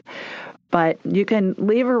live. But you can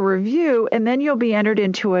leave a review, and then you'll be entered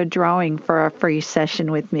into a drawing for a free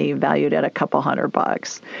session with me valued at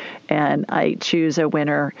 $200. And I choose a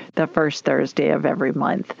winner the first Thursday of every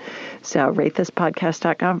month. So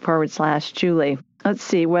ratethispodcast.com/Julie. Let's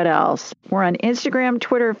see, what else? We're on Instagram,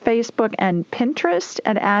 Twitter, Facebook, and Pinterest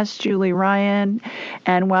at Ask Julie Ryan.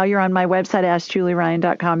 And while you're on my website,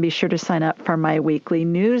 AskJulieRyan.com, be sure to sign up for my weekly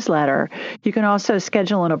newsletter. You can also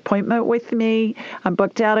schedule an appointment with me. I'm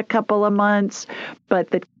booked out a couple of months,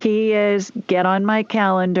 but the key is get on my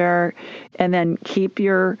calendar and then keep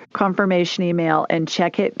your confirmation email and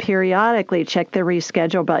check it periodically. Check the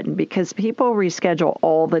reschedule button because people reschedule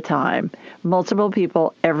all the time, multiple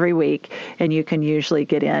people every week, and you can usually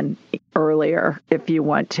get in earlier if you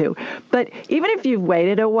want to. But even if you've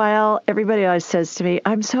waited a while, everybody always says to me,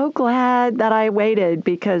 I'm so glad that I waited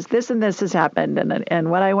because this and this has happened.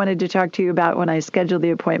 And what I wanted to talk to you about when I scheduled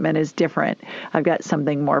the appointment is different. I've got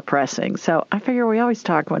something more pressing. So I figure we always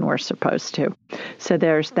talk when we're supposed to. So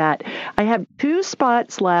there's that. I have 2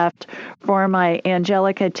 spots left for my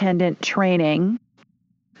angelic attendant training.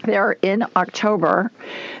 They're in October,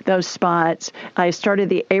 those spots. I started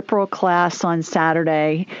the April class on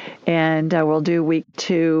Saturday, and we'll do week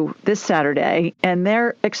 2 this Saturday. And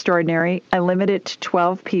they're extraordinary. I limit it to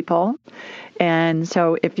 12 people. And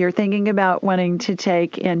so if you're thinking about wanting to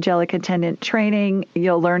take angelic attendant training,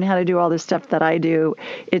 you'll learn how to do all the stuff that I do.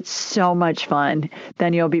 It's so much fun.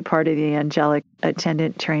 Then you'll be part of the angelic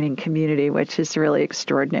attendant training community, which is really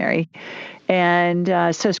extraordinary. And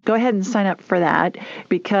so go ahead and sign up for that,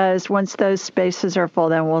 because once those spaces are full,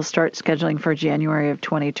 then we'll start scheduling for January of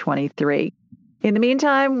 2023. In the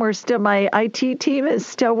meantime, my IT team is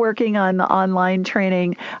still working on the online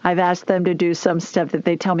training. I've asked them to do some stuff that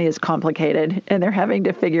they tell me is complicated, and they're having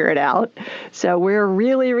to figure it out. So we're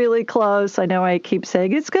really, really close. I know I keep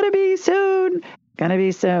saying it's going to be soon. Going to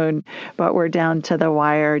be soon, but we're down to the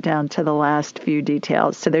wire, down to the last few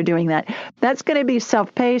details. So they're doing that. That's going to be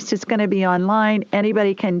self-paced. It's going to be online.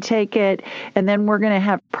 Anybody can take it. And then we're going to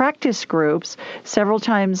have practice groups several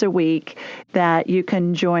times a week that you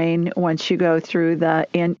can join once you go through the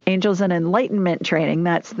Angels and Enlightenment training.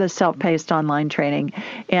 That's the self-paced online training.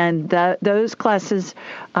 And those classes,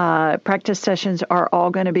 practice sessions are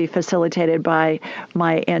all going to be facilitated by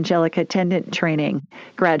my angelic attendant training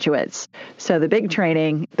graduates. So the big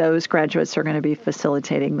training, those graduates are going to be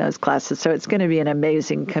facilitating those classes. So it's going to be an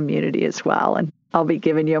amazing community as well. And I'll be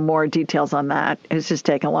giving you more details on that. It's just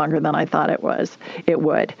taken longer than I thought it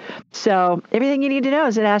would. So everything you need to know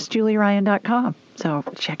is at AskJulieRyan.com. So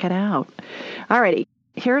check it out. All righty.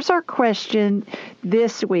 Here's our question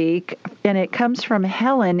this week, and it comes from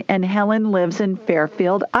Helen, and Helen lives in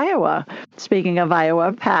Fairfield, Iowa. Speaking of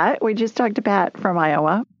Iowa, Pat, we just talked to Pat from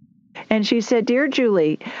Iowa. And she said, Dear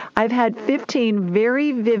Julie, I've had 15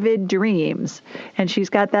 very vivid dreams, and she's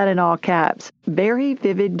got that in all caps, very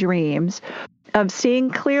vivid dreams of seeing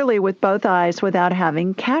clearly with both eyes without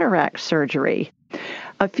having cataract surgery.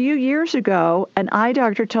 A few years ago, an eye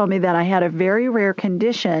doctor told me that I had a very rare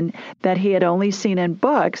condition that he had only seen in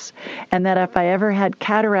books, and that if I ever had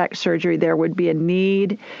cataract surgery, there would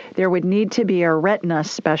need to be a retina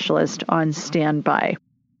specialist on standby.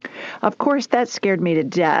 Of course, that scared me to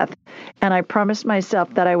death, and I promised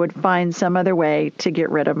myself that I would find some other way to get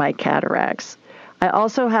rid of my cataracts. I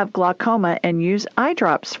also have glaucoma and use eye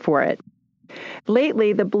drops for it.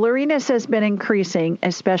 Lately, the blurriness has been increasing,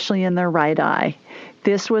 especially in the right eye.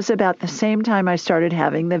 This was about the same time I started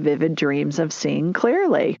having the vivid dreams of seeing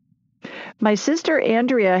clearly. My sister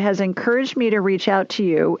Andrea has encouraged me to reach out to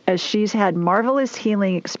you as she's had marvelous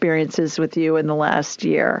healing experiences with you in the last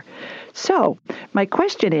year. So, my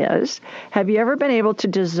question is, have you ever been able to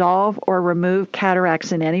dissolve or remove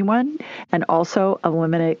cataracts in anyone and also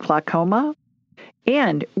eliminate glaucoma?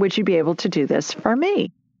 And would you be able to do this for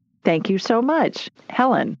me? Thank you so much,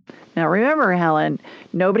 Helen. Now remember, Helen,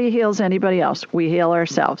 nobody heals anybody else. We heal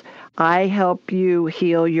ourselves. I help you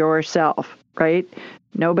heal yourself, right?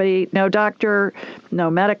 Nobody, no doctor,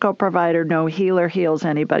 no medical provider, no healer heals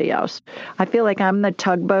anybody else. I feel like I'm the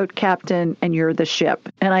tugboat captain and you're the ship,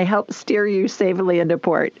 and I help steer you safely into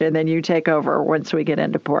port, and then you take over once we get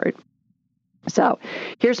into port. So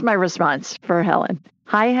here's my response for Helen.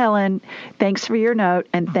 Hi, Helen. Thanks for your note,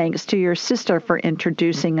 and thanks to your sister for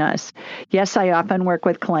introducing us. Yes, I often work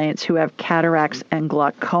with clients who have cataracts and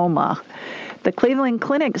glaucoma. The Cleveland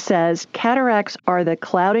Clinic says cataracts are the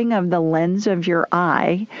clouding of the lens of your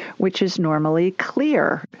eye, which is normally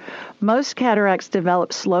clear. Most cataracts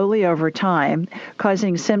develop slowly over time,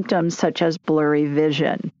 causing symptoms such as blurry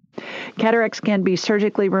vision. Cataracts can be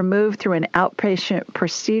surgically removed through an outpatient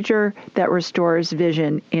procedure that restores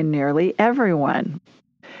vision in nearly everyone.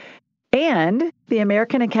 And the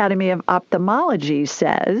American Academy of Ophthalmology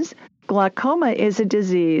says glaucoma is a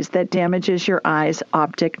disease that damages your eye's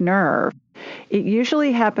optic nerve. It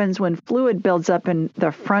usually happens when fluid builds up in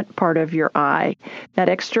the front part of your eye. That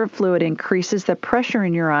extra fluid increases the pressure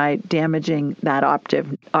in your eye, damaging that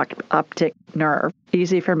optic nerve.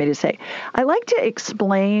 Easy for me to say. I like to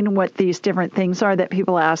explain what these different things are that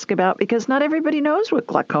people ask about because not everybody knows what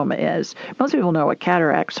glaucoma is. Most people know what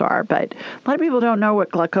cataracts are, but a lot of people don't know what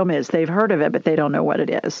glaucoma is. They've heard of it, but they don't know what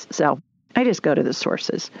it is. So I just go to the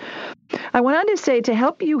sources. I went on to say, to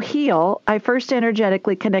help you heal, I first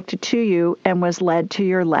energetically connected to you and was led to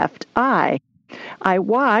your left eye. I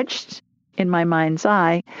watched in my mind's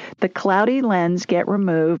eye, the cloudy lens get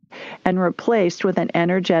removed and replaced with an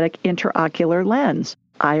energetic intraocular lens,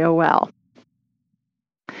 IOL.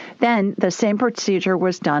 Then the same procedure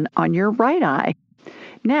was done on your right eye.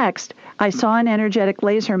 Next, I saw an energetic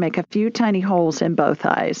laser make a few tiny holes in both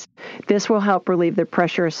eyes. This will help relieve the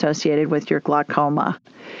pressure associated with your glaucoma.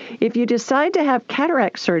 If you decide to have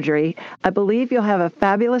cataract surgery, I believe you'll have a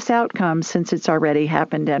fabulous outcome since it's already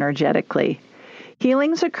happened energetically.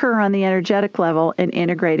 Healings occur on the energetic level and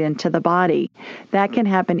integrate into the body. That can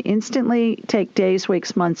happen instantly, take days,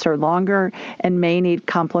 weeks, months, or longer, and may need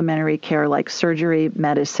complementary care like surgery,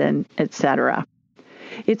 medicine, etc.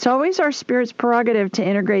 It's always our spirit's prerogative to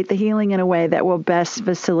integrate the healing in a way that will best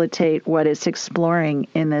facilitate what it's exploring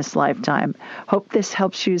in this lifetime. Hope this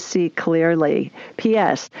helps you see clearly.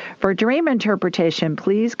 P.S. For dream interpretation,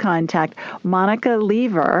 please contact Monica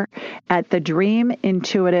Lever at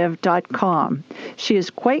thedreamintuitive.com. She is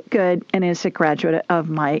quite good and is a graduate of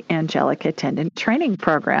my angelic attendant training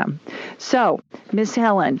program. So, Miss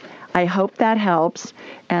Helen, I hope that helps,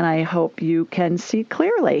 and I hope you can see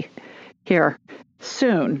clearly here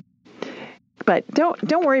soon. But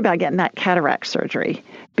don't worry about getting that cataract surgery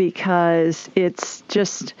because it's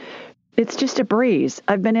just a breeze.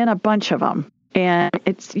 I've been in a bunch of them, and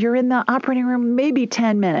you're in the operating room maybe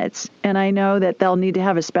 10 minutes, and I know that they'll need to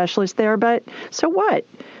have a specialist there, but so what?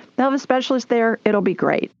 They'll have a specialist there. It'll be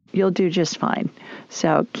great. You'll do just fine.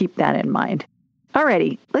 So keep that in mind.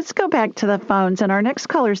 Alrighty, let's go back to the phones, and our next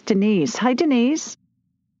caller is Denise. Hi, Denise.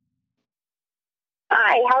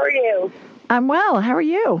 Hi, how are you? I'm well. How are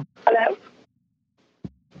you? Hello?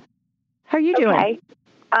 How are you doing? Okay.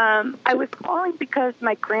 I was calling because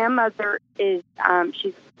my grandmother is,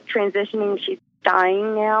 she's transitioning. She's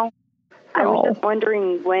dying now. I was just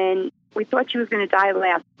wondering when, we thought she was going to die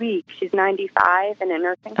last week. She's 95 in a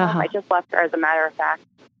nursing home. I just left her, as a matter of fact.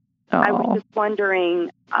 I was just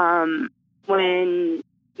wondering when,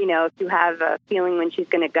 if you have a feeling when she's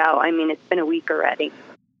going to go. I mean, it's been a week already.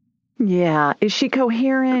 Yeah. Is she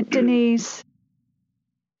coherent, Denise?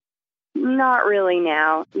 Not really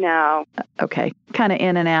now, no. Okay. Kind of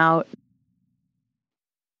in and out?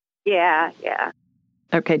 Yeah.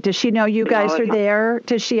 Okay. Does she know you guys are there?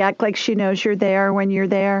 Does she act like she knows you're there when you're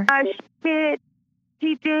there?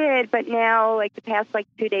 She did, but now, the past,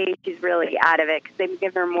 2 days, she's really out of it because they've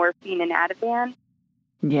given her morphine and Ativan.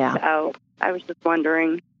 Yeah. So I was just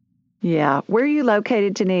wondering. Yeah. Where are you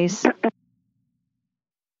located, Denise?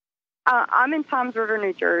 I'm in Toms River,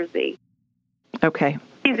 New Jersey. Okay.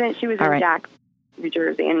 She was in Jackson, New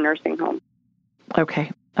Jersey, in a nursing home.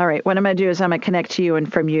 Okay. All right. What I'm going to do is I'm going to connect to you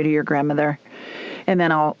and from you to your grandmother, and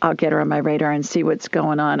then I'll get her on my radar and see what's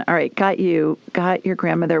going on. All right. Got your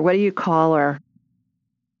grandmother. What do you call her?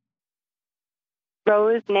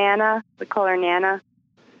 Rose, Nana. We call her Nana.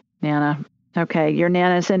 Nana. Okay. Your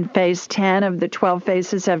Nana's in phase 10 of the 12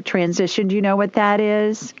 phases of transition. Do you know what that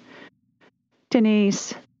is,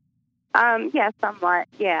 Denise? Yeah, somewhat,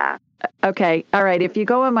 yeah. Okay, all right. If you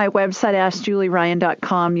go on my website,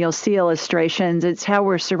 AskJulieRyan.com, you'll see illustrations. It's how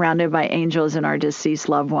we're surrounded by angels and our deceased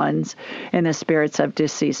loved ones and the spirits of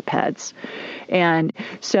deceased pets. And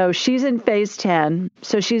so she's in phase 10,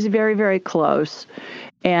 so she's very, very close.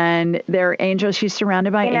 And they're angels. She's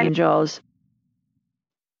surrounded by angels.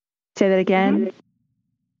 Say that again?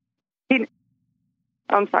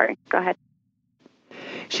 I'm sorry. Go ahead.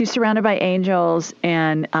 She's surrounded by angels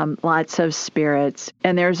and lots of spirits.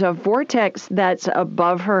 And there's a vortex that's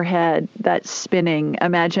above her head that's spinning.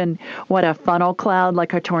 Imagine what a funnel cloud,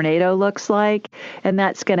 like a tornado, looks like. And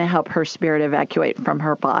that's going to help her spirit evacuate from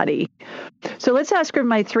her body. So let's ask her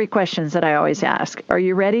my 3 questions that I always ask. Are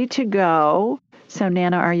you ready to go? So,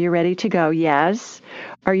 Nana, are you ready to go? Yes.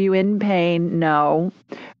 Are you in pain? No.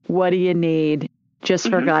 What do you need? Just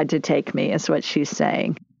for God to take me, is what she's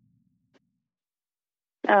saying.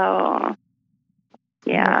 Oh,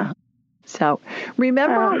 yeah. So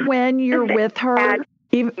remember when you're with her,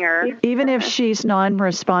 even if she's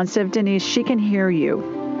non-responsive, Denise, she can hear you.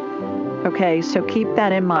 Okay, so keep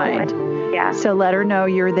that in mind. Yeah. So let her know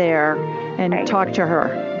you're there and talk to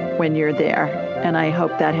her when you're there. And I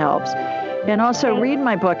hope that helps. And also read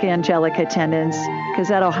my book, Angelic Attendants, because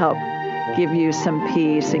that'll help give you some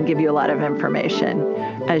peace and give you a lot of information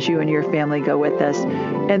as you and your family go with us.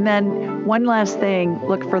 And then one last thing,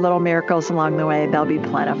 look for little miracles along the way. They'll be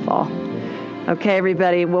plentiful. Okay,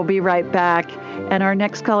 everybody, we'll be right back. And our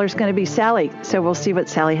next caller is going to be Sally. So we'll see what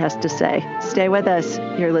Sally has to say. Stay with us.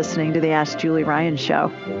 You're listening to the Ask Julie Ryan Show.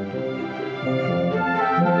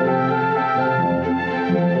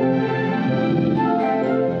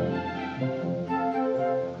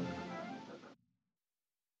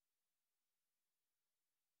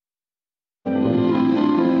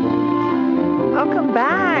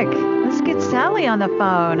 on the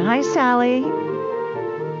phone. Hi, Sally.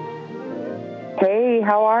 Hey,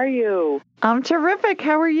 how are you? I'm terrific.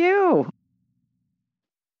 How are you?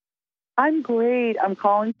 I'm great. I'm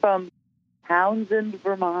calling from Townsend,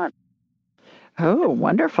 Vermont. Oh,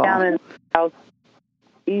 wonderful. Down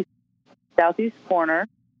in southeast corner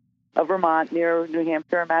of Vermont, near New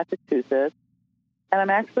Hampshire and Massachusetts. And I'm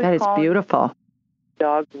actually that is calling beautiful.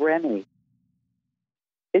 Dog Remy.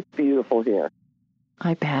 It's beautiful here.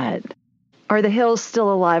 I bet. Are the hills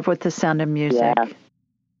still alive with the sound of music?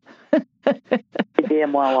 Yeah. They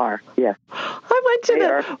damn well are. Yeah. I went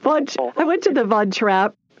to the Von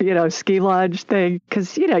Trapp, ski lodge thing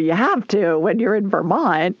because you have to when you're in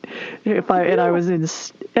Vermont. I was in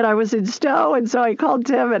Stowe, and so I called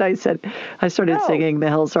Tim and I started singing "The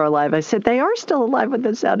Hills Are Alive." I said they are still alive with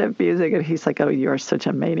the sound of music, and he's like, "Oh, you're such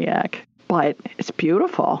a maniac," but it's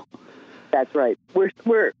beautiful. That's right.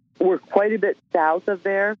 We're quite a bit south of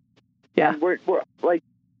there. Yeah. And we're like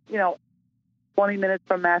 20 minutes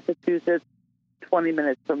from Massachusetts, 10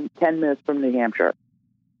 minutes from New Hampshire.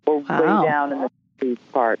 We're way down in the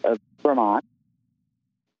east part of Vermont.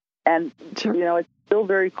 And, it's still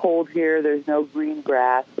very cold here. There's no green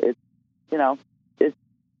grass. It's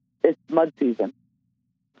mud season.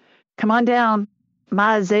 Come on down.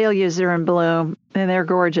 My azaleas are in bloom, and they're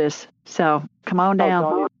gorgeous. So come on down.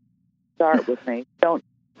 Don't start with me.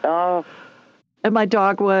 And my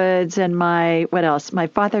dogwoods and my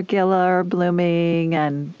Fothergilla are blooming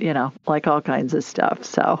and, like all kinds of stuff.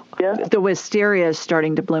 So the wisteria is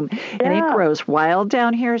starting to bloom. And it grows wild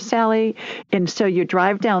down here, Sally. And so you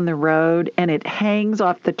drive down the road and it hangs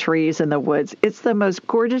off the trees in the woods. It's the most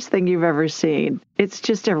gorgeous thing you've ever seen. It's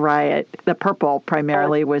just a riot. The purple,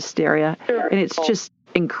 primarily wisteria. And it's just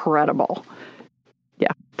incredible.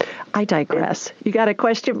 Yeah. I digress. You got a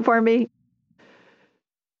question for me?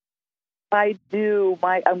 I do.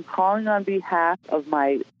 I'm calling on behalf of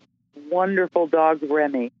my wonderful dog,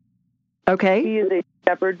 Remy. Okay. He is a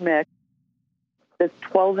shepherd mix that's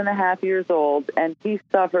 12 and a half years old, and he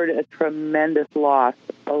suffered a tremendous loss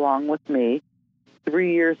along with me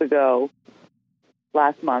 3 years ago,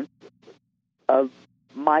 last month, of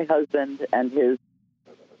my husband and his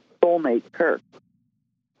soulmate, Kirk.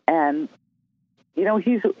 And,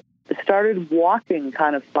 he's started walking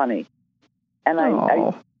kind of funny. And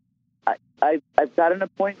I've got an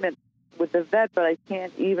appointment with the vet, but I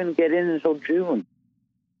can't even get in until June.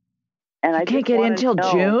 And I can't get in until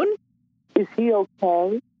June? Is he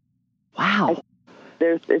okay? Wow.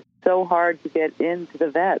 It's so hard to get into the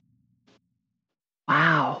vet.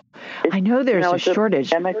 Wow. I know there's a shortage.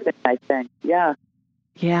 Thing, I think. Yeah.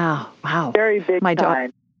 Yeah. Wow. Very big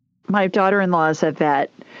time. My daughter-in-law is a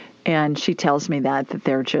vet, and she tells me that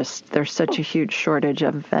there's such a huge shortage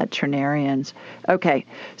of veterinarians. Okay,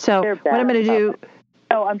 so what I'm going to do...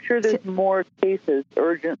 No, I'm sure there's more cases,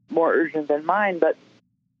 more urgent than mine, but,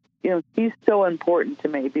 he's so important to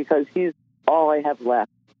me because he's all I have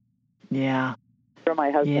left. Yeah. After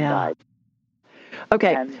my husband died.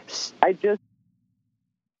 Okay. And I just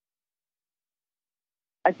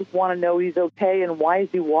want to know he's okay, and why is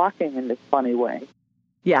he walking in this funny way?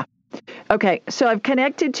 Yeah. Okay, so I've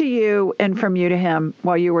connected to you and from you to him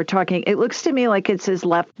while you were talking. It looks to me like it's his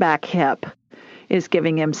left back hip is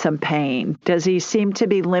giving him some pain. Does he seem to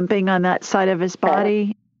be limping on that side of his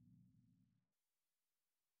body?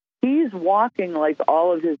 He's walking like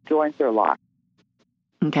all of his joints are locked.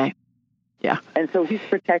 Okay, yeah. And so he's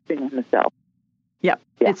protecting himself. Yep,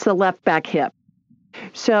 yeah. It's the left back hip.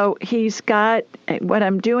 So what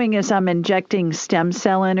I'm doing is I'm injecting stem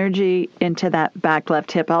cell energy into that back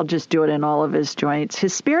left hip. I'll just do it in all of his joints.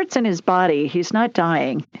 His spirit's in his body. He's not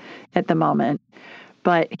dying at the moment,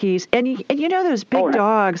 but those big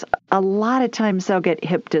dogs, a lot of times they'll get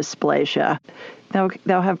hip dysplasia.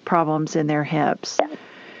 They'll have problems in their hips.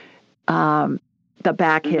 The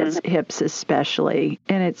back hips especially,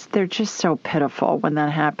 and they're just so pitiful when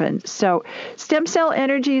that happens. So stem cell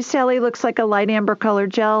energy, Sally, looks like a light amber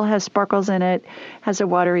colored gel, has sparkles in it, has a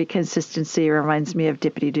watery consistency, reminds me of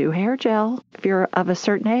Dippity-Doo hair gel. If you're of a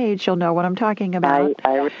certain age, you'll know what I'm talking about.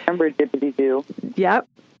 I remember Dippity-Doo. Yep.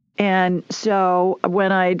 And so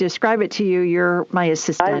when I describe it to you, you're my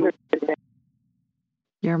assistant.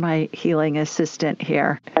 You're my healing assistant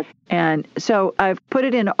here. And so I've put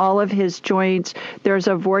it in all of his joints. There's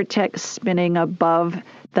a vortex spinning above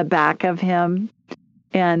the back of him,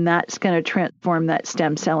 and that's going to transform that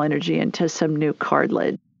stem cell energy into some new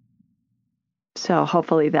cartilage. So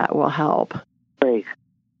hopefully that will help. Great.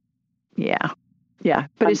 Yeah. Yeah.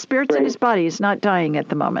 But his spirit's in his body. He's not dying at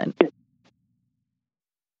the moment.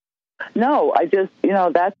 No, I just,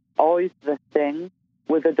 that's always the thing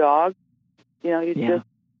with a dog.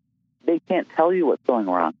 they can't tell you what's going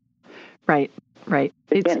wrong. Right.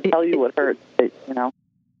 They can't tell you what hurts, you know.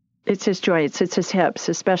 It's his joints, it's his hips,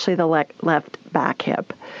 especially the left back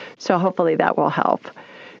hip. So hopefully that will help.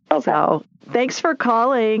 Okay. So thanks for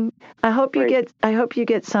calling. I hope you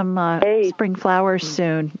get some spring flowers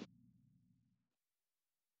soon.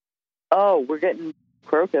 Oh, we're getting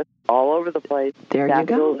crocus all over the place. There you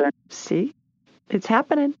go. See, it's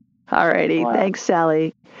happening. All righty. Wow. Thanks,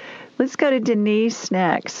 Sally. Let's go to Denise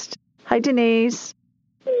next. Hi, Denise.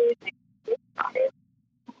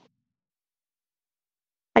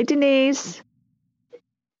 Hi, Denise.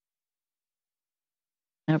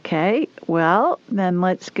 Okay, well, then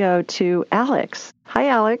let's go to Alex. Hi,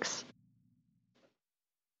 Alex.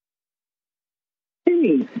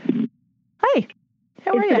 Hey. Hi.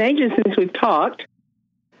 How are you? It's been ages since we've talked.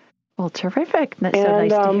 Well, terrific. That's so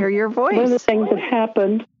nice to hear your voice. One of the things that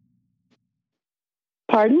happened.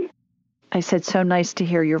 Pardon? I said, so nice to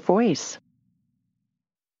hear your voice.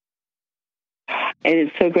 And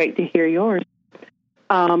it's so great to hear yours.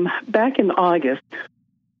 Back in August,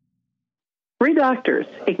 3 doctors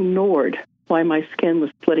ignored why my skin was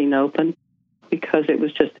splitting open because it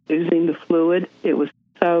was just oozing the fluid. It was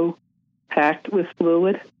so packed with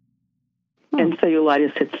fluid. And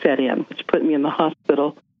cellulitis had set in, which put me in the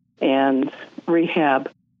hospital and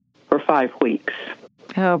rehab for 5 weeks.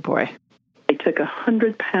 Oh, boy. They took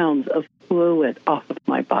 100 pounds of fluid off of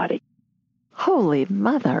my body. Holy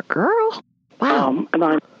mother, girl. Wow.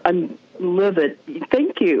 And I'm livid.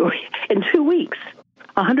 Thank you. In 2 weeks.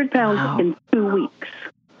 100 pounds in 2 weeks.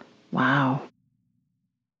 Wow.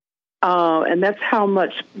 And that's how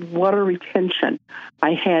much water retention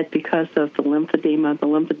I had because of the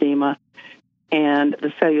lymphedema, and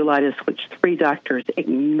the cellulitis, which 3 doctors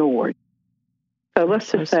ignored. So let's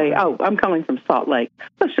just say, I'm calling from Salt Lake.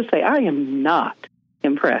 Let's just say I am not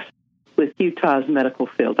impressed with Utah's medical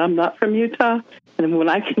field. I'm not from Utah, and when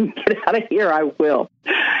I can get out of here, I will.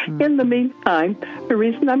 Mm-hmm. In the meantime, the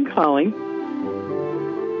reason I'm calling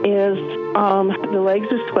is the legs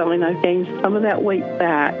are swelling. I've gained some of that weight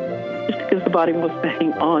back just because the body wants to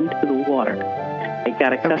hang on to the water. I got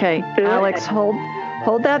to Okay, Alex, hold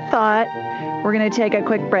that thought. We're going to take a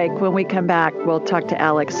quick break. When we come back, we'll talk to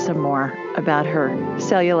Alex some more about her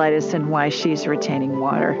cellulitis and why she's retaining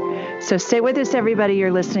water. So stay with us, everybody.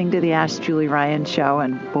 You're listening to the Ask Julie Ryan Show,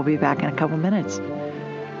 and we'll be back in a couple minutes.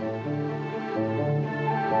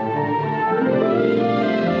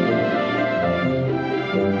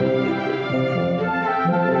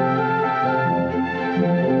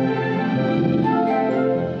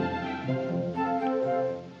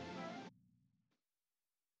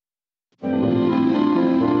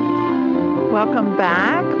 Welcome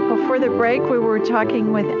back. Before the break, we were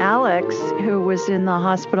talking with Alex, who was in the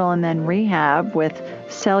hospital and then rehab with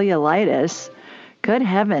cellulitis. Good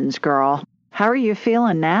heavens, girl. How are you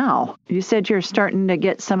feeling now? You said you're starting to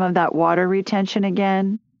get some of that water retention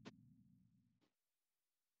again?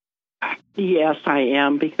 Yes, I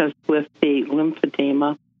am, because with the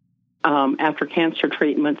lymphedema, after cancer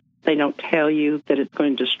treatments, they don't tell you that it's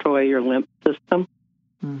going to destroy your lymph system.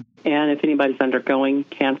 And if anybody's undergoing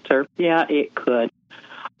cancer, yeah, it could.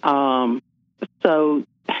 So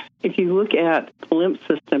if you look at the lymph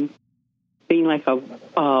system being like a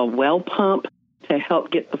well pump to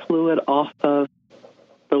help get the fluid off of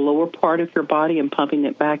the lower part of your body and pumping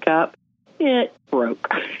it back up, it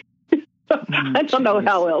broke. I don't know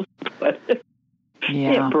how else to put it.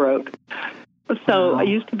 Yeah. It broke. So I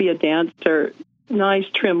used to be a dancer, nice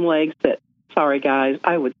trim legs that, sorry guys,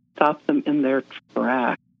 I would stop them in their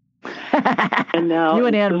tracks. And now you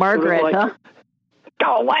and Ann Margaret, sort of huh?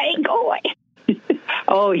 Go away.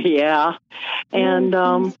 Oh, yeah. And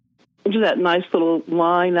just that nice little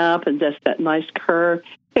line up and just that nice curve.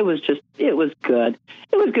 It was good.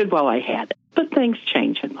 It was good while I had it. But things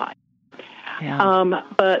change in life. Yeah.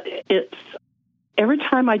 But it's every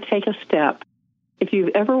time I take a step, if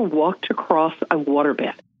you've ever walked across a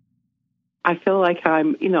waterbed, I feel like I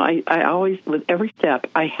always, with every step,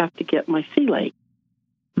 I have to get my sea legs.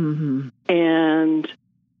 Mm-hmm. And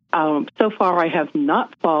so far I have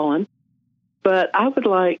not fallen, but I would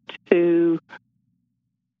like the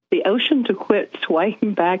ocean to quit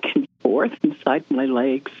swaying back and forth inside my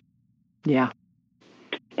legs. Yeah.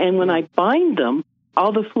 And when I bind them,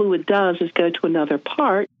 all the fluid does is go to another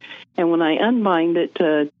part. And when I unbind it,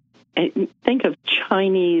 think of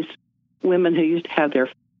Chinese women who used to have their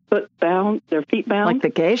feet bound. Like the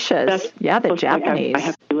geishas. The Japanese. I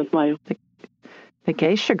have to do with my... The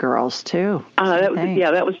geisha girls, too.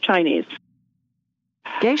 That was Chinese.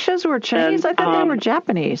 Geishas were Chinese? I thought they were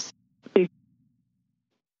Japanese.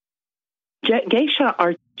 Geisha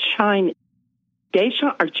are Chinese.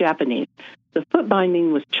 geisha are Japanese. The foot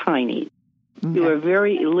binding was Chinese. Okay. You were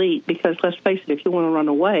very elite because, let's face it, if you want to run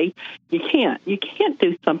away, you can't. You can't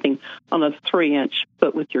do something on a 3-inch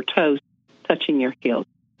foot with your toes touching your heels.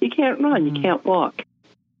 You can't run. You can't walk.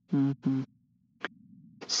 Mm-hmm.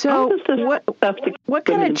 So what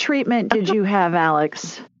kind of treatment did you have,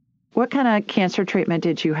 Alex? What kind of cancer treatment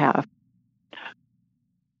did you have?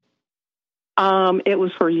 It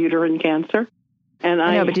was for uterine cancer. And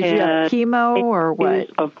I know, but did you have chemo or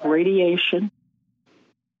what? Of radiation.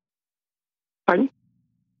 Pardon?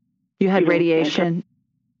 You had radiation?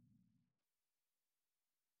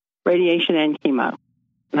 Radiation and chemo.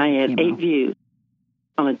 And I had 8 views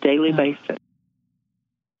on a daily basis.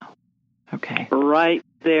 Okay. Right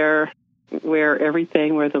there where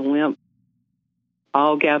the lymph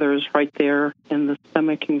all gathers right there in the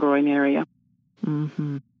stomach and groin area.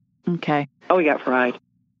 Mm-hmm. Okay. Oh, we got fried.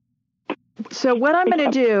 So what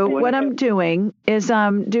I'm doing is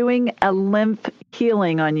I'm doing a lymph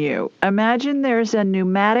healing on you. Imagine there's a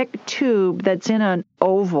pneumatic tube that's in an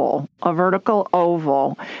oval, a vertical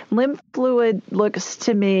oval. Lymph fluid looks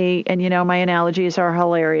to me, and my analogies are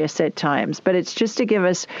hilarious at times, but it's just to give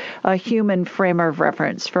us a human frame of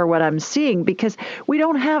reference for what I'm seeing, because we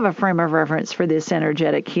don't have a frame of reference for this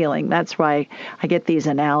energetic healing. That's why I get these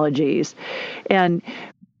analogies. And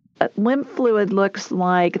lymph fluid looks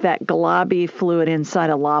like that globby fluid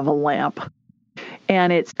inside a lava lamp,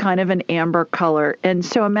 and it's kind of an amber color. And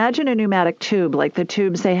so imagine a pneumatic tube, like the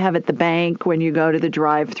tubes they have at the bank when you go to the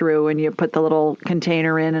drive-through and you put the little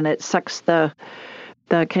container in and it sucks the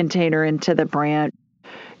container into the branch,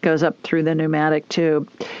 goes up through the pneumatic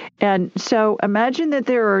tube. And so imagine that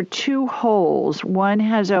there are 2 holes. One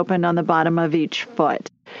has opened on the bottom of each foot,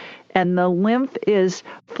 and the lymph is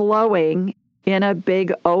flowing in a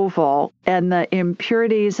big oval, and the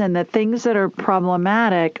impurities and the things that are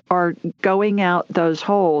problematic are going out those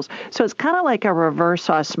holes. So it's kind of like a reverse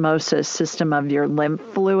osmosis system of your lymph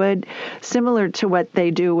fluid, similar to what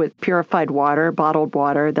they do with purified water, bottled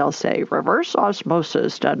water. They'll say reverse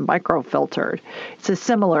osmosis done microfiltered. It's a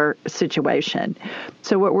similar situation.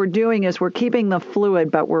 So what we're doing is we're keeping the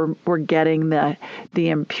fluid, but we're getting the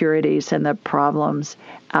impurities and the problems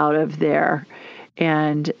out of there.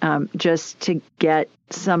 And just to get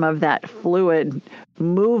some of that fluid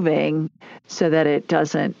moving so that it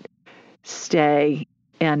doesn't stay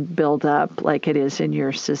and build up like it is in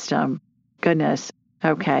your system. Goodness.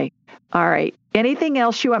 Okay. All right. Anything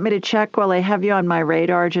else you want me to check while I have you on my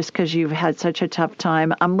radar, just because you've had such a tough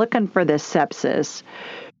time? I'm looking for this sepsis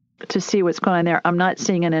to see what's going on there. I'm not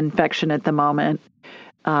seeing an infection at the moment.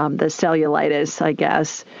 The cellulitis, I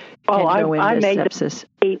guess. I made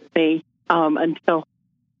sepsis. Until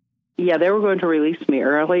they were going to release me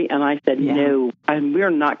early, and I said, no, we're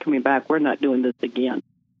not coming back. We're not doing this again.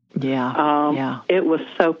 It was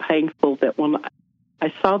so painful that when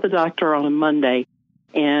I saw the doctor on a Monday,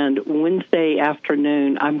 and Wednesday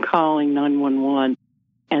afternoon, I'm calling 911,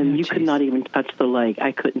 and you could not even touch the leg.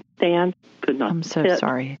 I couldn't stand, could not I'm so sit,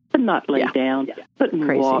 sorry. Could not lay down,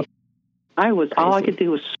 couldn't walk. All I could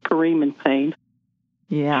do was scream in pain.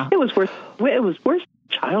 Yeah. It was worse than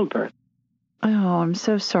childbirth. Oh, I'm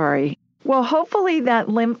so sorry. Well, hopefully that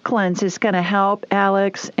lymph cleanse is going to help,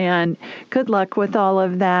 Alex, and good luck with all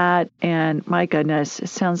of that. And my goodness, it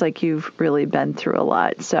sounds like you've really been through a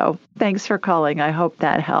lot. So thanks for calling. I hope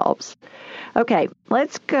that helps. Okay,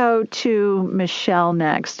 let's go to Michelle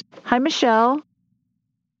next. Hi, Michelle.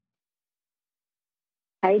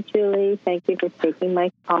 Hi, Julie. Thank you for taking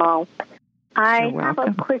my call. I have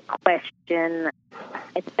a quick question.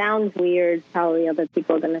 It sounds weird. Probably other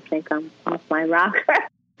people are going to think I'm off my rocker.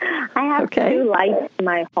 I have 2 lights in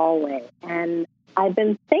my hallway, and I've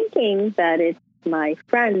been thinking that it's my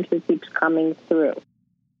friend who keeps coming through.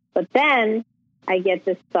 But then I get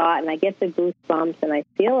this thought, and I get the goosebumps, and I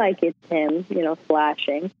feel like it's him,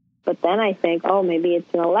 flashing. But then I think, maybe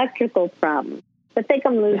it's an electrical problem. I think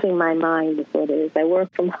I'm losing my mind is what it is. I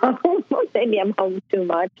work from home. Maybe I'm home too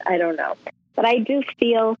much. I don't know. But I do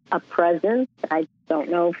feel a presence. I don't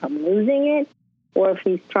know if I'm losing it or if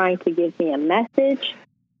he's trying to give me a message.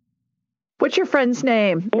 What's your friend's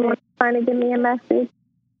name? He's trying to give me a message.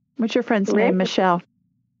 What's your friend's name, Michelle?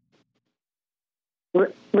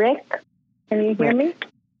 Rick? Can you hear me?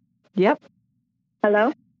 Yep.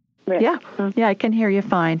 Hello? Rick. Yeah, I can hear you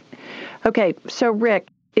fine. Okay, so Rick,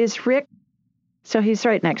 so he's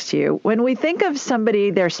right next to you. When we think of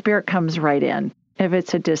somebody, their spirit comes right in. If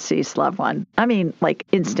it's a deceased loved one. I mean, like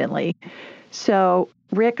instantly. So,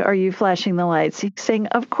 Rick, are you flashing the lights? He's saying,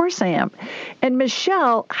 of course I am. And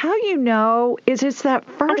Michelle, how you know is it's that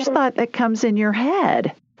first thought that comes in your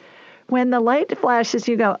head. when the light flashes,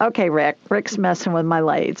 you go, okay, Rick's messing with my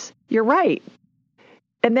lights. You're right.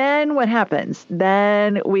 And then what happens?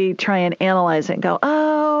 Then we try and analyze it and go,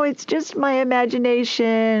 oh, it's just my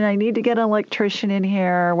imagination. I need to get an electrician in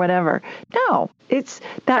here or whatever. No, it's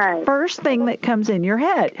that first thing that comes in your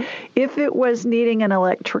head. If it was needing an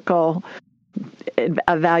electrical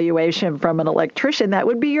evaluation from an electrician, that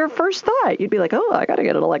would be your first thought. You'd be like, oh, I got to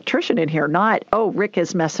get an electrician in here, not, oh, Rick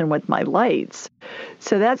is messing with my lights.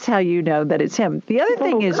 So that's how you know that it's him. The other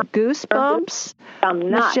thing is goosebumps,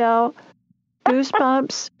 Michelle.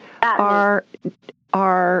 Goosebumps are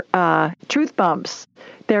truth bumps.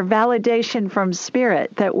 They're validation from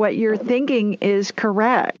spirit that what you're thinking is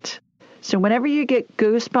correct. So whenever you get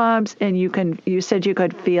goosebumps and you said you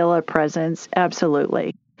could feel a presence,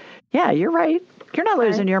 absolutely. Yeah, you're right. You're not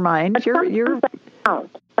losing your mind.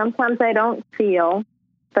 Sometimes I don't feel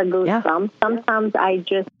the goosebumps. Yeah. Sometimes I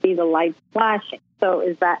just see the lights flashing. So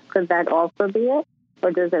could that also be it?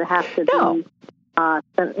 Or does it have to be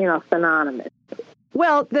synonymous?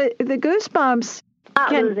 Well, the goosebumps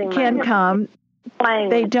can come.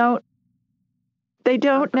 They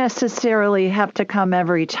don't necessarily have to come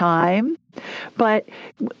every time. But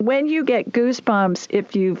when you get goosebumps,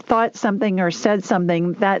 if you've thought something or said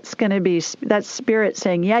something, that's spirit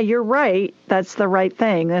saying, yeah, you're right. That's the right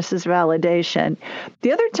thing. This is validation.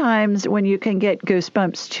 The other times when you can get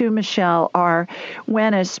goosebumps too, Michelle, are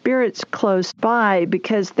when a spirit's close by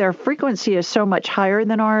because their frequency is so much higher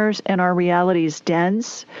than ours and our reality is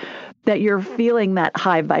dense that you're feeling that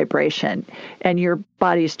high vibration and your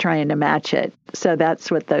body's trying to match it. So that's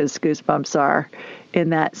what those goosebumps are in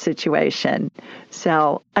that situation.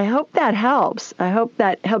 So I hope that helps. I hope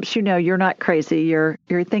that helps you know you're not crazy. You're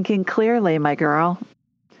thinking clearly, my girl.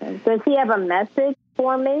 Does he have a message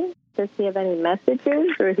for me? Does he have any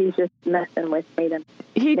messages, or he's just messing with me?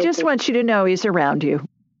 He just wants you to know he's around you.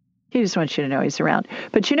 He just wants you to know he's around.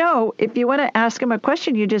 But, if you want to ask him a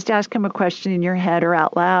question, you just ask him a question in your head or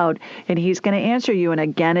out loud, and he's going to answer you. And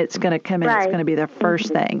again, it's going to come in. Right. It's going to be the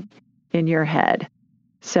first thing in your head.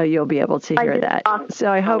 So you'll be able to hear that.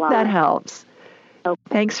 So I hope that helps. Okay.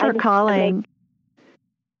 Thanks for calling.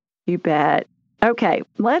 You bet. Okay,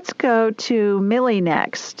 let's go to Millie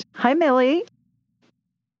next. Hi, Millie.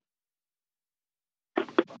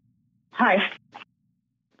 Hi.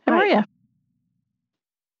 How are you?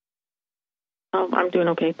 I'm doing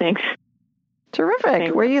okay, thanks. Terrific.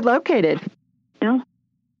 Okay. Where are you located? In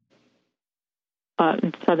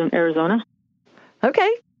southern Arizona. Okay,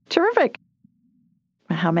 terrific.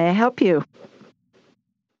 How may I help you?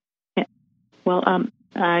 Yeah. Well,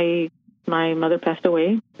 my mother passed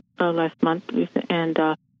away last month, and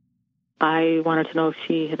I wanted to know if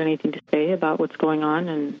she had anything to say about what's going on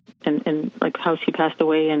and like how she passed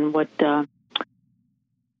away and what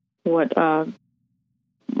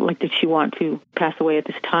like did she want to pass away at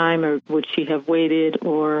this time, or would she have waited,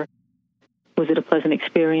 or was it a pleasant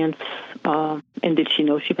experience? And did she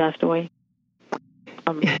know she passed away?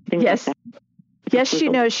 Yes. Like yes, she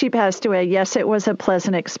knows she passed away. Yes, it was a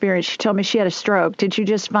pleasant experience. She told me she had a stroke. Did you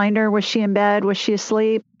just find her? Was she in bed? Was she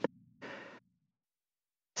asleep?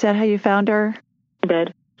 Is that how you found her? In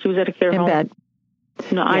bed. She was at a care home. In bed.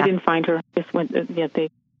 No, I didn't find her. Just went.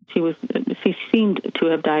 She seemed to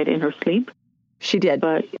have died in her sleep. She did.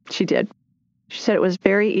 She did. She said it was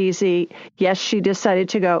very easy. Yes, she decided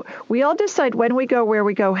to go. We all decide when we go, where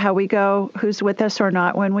we go, how we go, who's with us or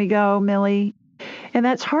not when we go, Millie. And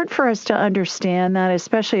that's hard for us to understand that,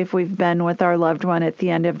 especially if we've been with our loved one at the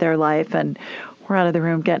end of their life and we're out of the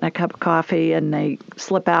room getting a cup of coffee and they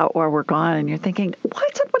slip out while we're gone. And you're thinking,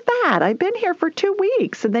 what's up with that? I've been here for 2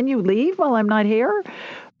 weeks and then you leave while I'm not here.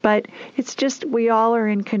 But it's just we all are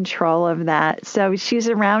in control of that. So she's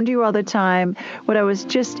around you all the time. What I was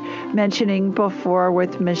just mentioning before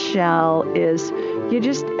with Michelle is you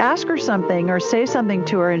just ask her something or say something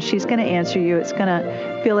to her and she's going to answer you. It's going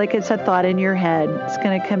to feel like it's a thought in your head. It's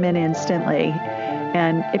going to come in instantly.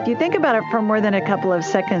 And if you think about it for more than a couple of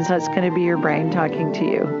seconds, that's going to be your brain talking to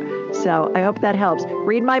you. So I hope that helps.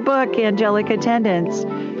 Read my book, Angelic Attendants.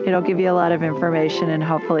 It'll give you a lot of information and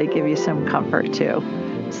hopefully give you some comfort too.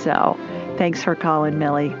 So thanks for calling,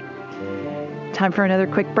 Millie. Time for another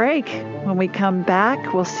quick break. When we come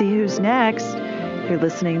back, we'll see who's next. You're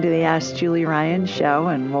listening to the Ask Julie Ryan Show,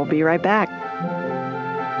 and we'll be right back.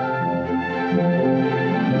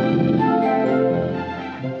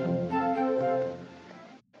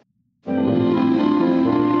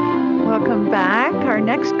 Welcome back. Our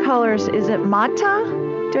next caller is it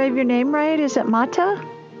Mata? Do I have your name right? Is it Mata?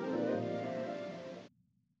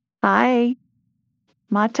 Hi.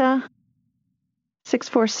 Mata,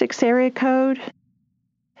 646 area code.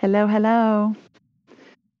 Hello, hello.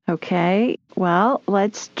 Okay. Well,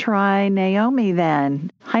 let's try Naomi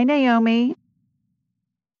then. Hi, Naomi.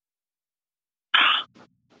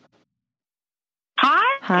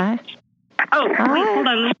 Hi. Hi. Oh, Hi. wait, hold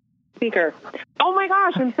on. Speaker. Oh my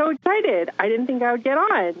gosh, I'm so excited. I didn't think I would get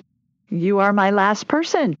on. You are my last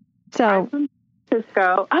person. So. I'm from San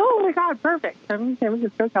Francisco. Oh my God, perfect. I'm from San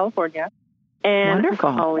Francisco, California. And wonderful.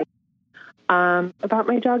 I'm calling about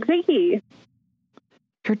my dog Ziggy.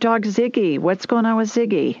 Your dog Ziggy. What's going on with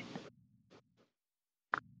Ziggy?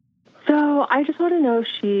 So I just want to know if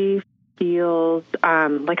she feels,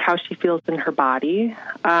 like how she feels in her body.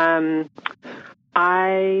 I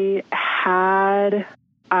had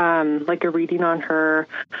like a reading on her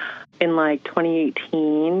in like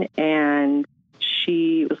 2018, and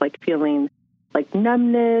she was like feeling like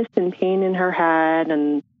numbness and pain in her head,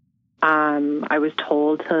 and I was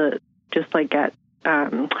told to just like get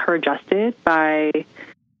her adjusted by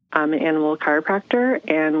an animal chiropractor,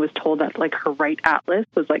 and was told that like her right atlas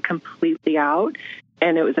was like completely out,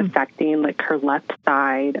 and it was affecting like her left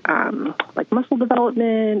side like muscle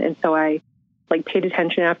development. And so I like paid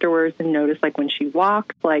attention afterwards and noticed like when she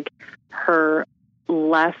walks, like her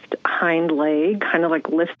left hind leg kind of like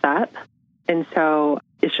lifts up, and so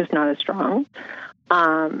it's just not as strong.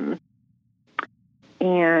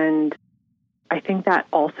 And I think that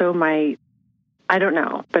also might, I don't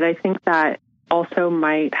know, but I think that also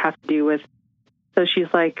might have to do with, so she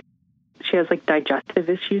has like digestive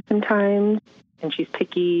issues sometimes, and she's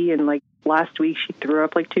picky, and like last week she threw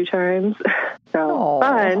up like 2 times. So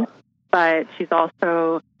fun. But she's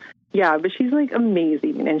also, but she's like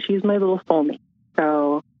amazing, and she's my little soulmate.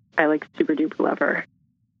 So I like super duper love her.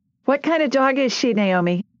 What kind of dog is she,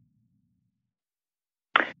 Naomi?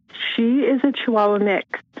 She is a Chihuahua mix.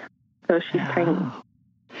 So she's tiny.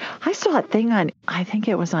 I saw a thing on, I think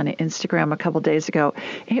it was on Instagram a couple days ago.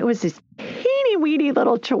 It was this teeny weeny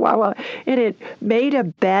little Chihuahua. It had made a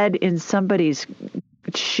bed in somebody's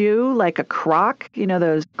shoe, like a Croc,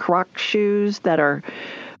 those Croc shoes that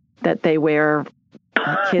they wear,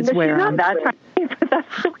 kids wear. Not that tiny, but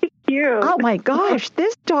that's really cute. Oh my gosh,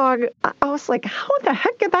 this dog, I was like, how the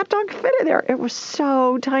heck did that dog fit in there? It was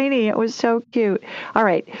so tiny. It was so cute. All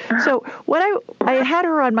right. So what I had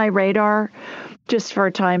her on my radar just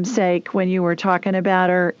for time's sake when you were talking about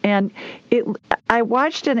her, and I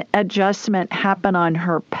watched an adjustment happen on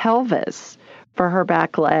her pelvis for her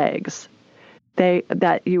back legs.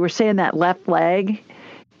 That you were saying that left leg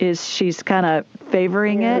she's kind of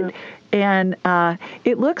favoring it, and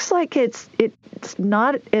it looks like it's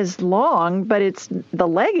not as long, but the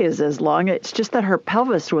leg is as long. It's just that her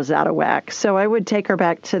pelvis was out of whack. So I would take her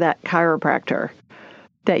back to that chiropractor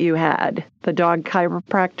that you had, the dog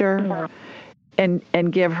chiropractor,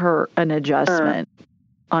 and give her an adjustment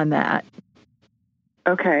on that.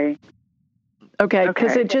 Okay.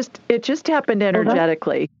 Because it just happened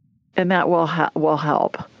energetically, and that will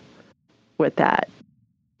help with that.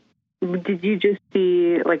 Did you just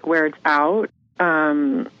see like where it's out?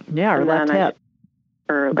 Her left hip.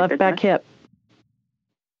 Or left back hip.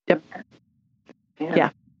 Yep. Yeah.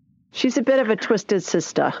 She's a bit of a twisted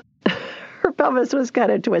sister. Her pelvis was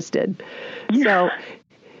kind of twisted. So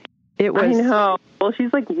it was. I know. Well,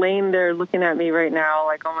 she's like laying there looking at me right now,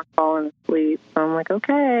 like almost falling asleep. So I'm like,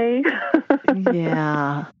 okay.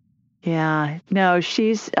 Yeah. No,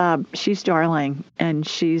 she's darling, and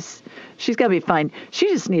she's gonna be fine. She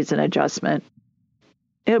just needs an adjustment.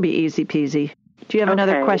 It'll be easy peasy. Do you have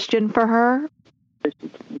another question for her?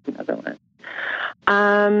 Another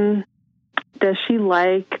one. Does she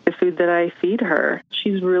like the food that I feed her?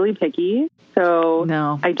 She's really picky, so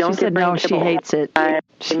no. I don't. She said no. She hates it.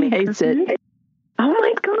 She hates it. Oh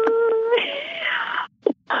my god.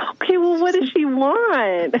 Okay, well, what does she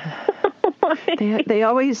want? They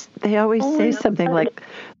always say something like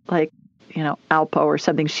Alpo or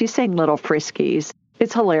something. She's saying Little Friskies.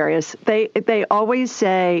 It's hilarious. They always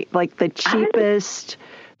say like the cheapest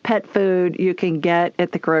pet food you can get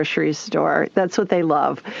at the grocery store. That's what they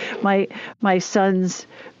love. My son's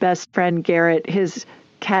best friend Garrett, his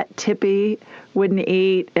cat Tippy wouldn't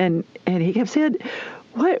eat, and he kept saying,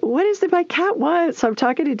 What is it my cat wants? So I'm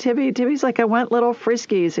talking to Tippy. Tippy's like, I want Little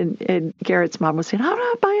Friskies. And Garrett's mom was saying, I'm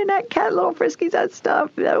not buying that cat Little Friskies, that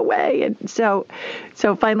stuff, no way. And so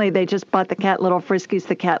finally they just bought the cat Little Friskies.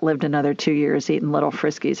 The cat lived another 2 years eating Little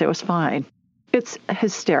Friskies. It was fine. It's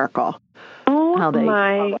hysterical how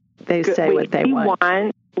they say what they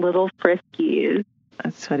want. Little Friskies.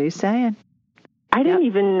 That's what he's saying. I didn't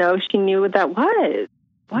even know she knew what that was.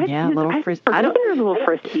 What? Yeah, Little Friskies. I don't know Little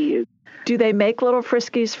Friskies. Do they make Little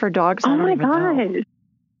Friskies for dogs? Oh my gosh.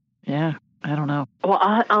 Yeah, I don't know.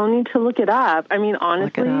 Well, I'll need to look it up. I mean,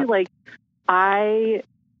 honestly, like I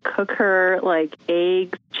cook her like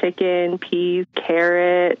eggs, chicken, peas,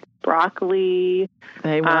 carrot, broccoli.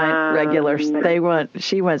 They want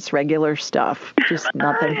she wants regular stuff, just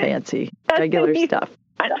nothing fancy. Regular stuff.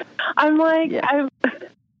 I'm like,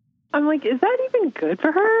 is that even good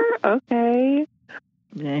for her? Okay.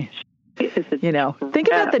 Yeah. Think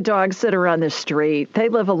about the dogs that are on the street. They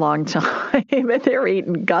live a long time and they're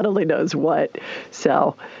eating God only knows what.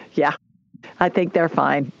 So, yeah, I think they're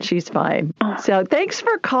fine. She's fine. So thanks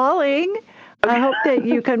for calling. I hope that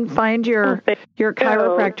you can find your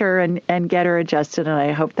chiropractor and get her adjusted, and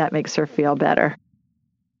I hope that makes her feel better.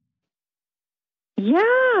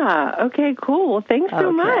 Yeah. Okay, cool. Well, thanks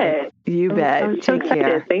so much. You bet. I'm so Take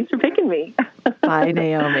care. Thanks for picking me. Bye,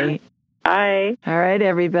 Naomi. Bye. All right,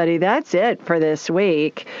 everybody. That's it for this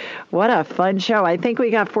week. What a fun show. I think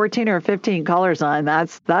we got 14 or 15 callers on.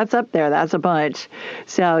 That's up there. That's a bunch.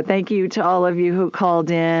 So thank you to all of you who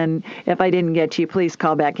called in. If I didn't get you, please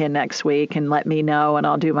call back in next week and let me know, and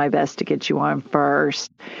I'll do my best to get you on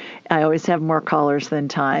first. I always have more callers than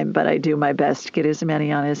time, but I do my best to get as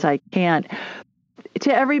many on as I can.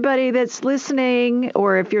 To everybody that's listening,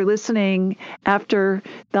 or if you're listening after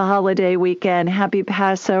the holiday weekend, happy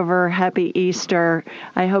Passover, happy Easter.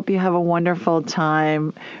 I hope you have a wonderful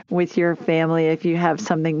time with your family if you have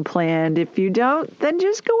something planned. If you don't, then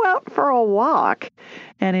just go out for a walk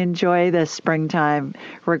and enjoy the springtime,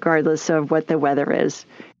 regardless of what the weather is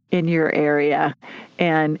in your area.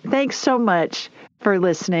 And thanks so much for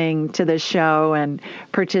listening to the show and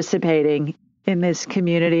participating in this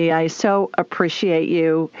community. I so appreciate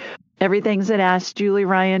you. Everything's at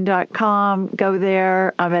AskJulieRyan.com. Go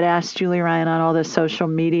there. I'm at Ask Julie Ryan on all the social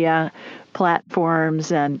media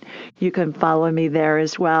platforms, and you can follow me there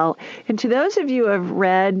as well. And to those of you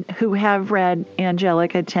who have read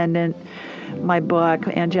Angelic Attendant, my book,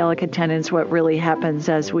 Angelic Attendants, What Really Happens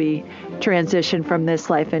as We Transition from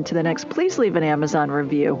This Life into the Next, please leave an Amazon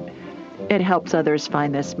review. It helps others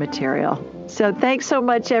find this material. So thanks so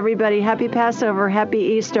much, everybody. Happy Passover. Happy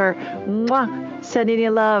Easter. Mwah. Sending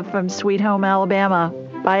you love from Sweet Home, Alabama.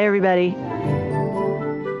 Bye, everybody.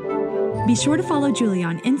 Be sure to follow Julie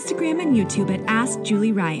on Instagram and YouTube at Ask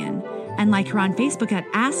Julie Ryan, and like her on Facebook at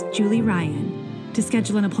Ask Julie Ryan. To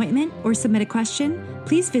schedule an appointment or submit a question,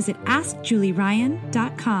 please visit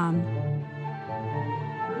AskJulieRyan.com.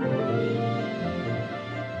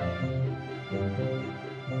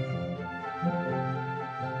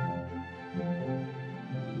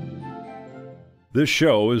 This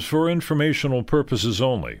show is for informational purposes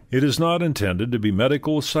only. It is not intended to be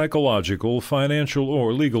medical, psychological, financial,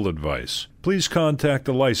 or legal advice. Please contact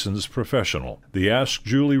a licensed professional. The Ask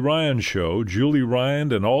Julie Ryan Show, Julie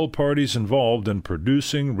Ryan and all parties involved in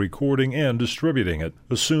producing, recording, and distributing it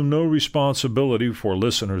assume no responsibility for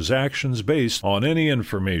listeners' actions based on any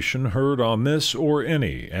information heard on this or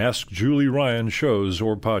any Ask Julie Ryan shows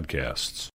or podcasts.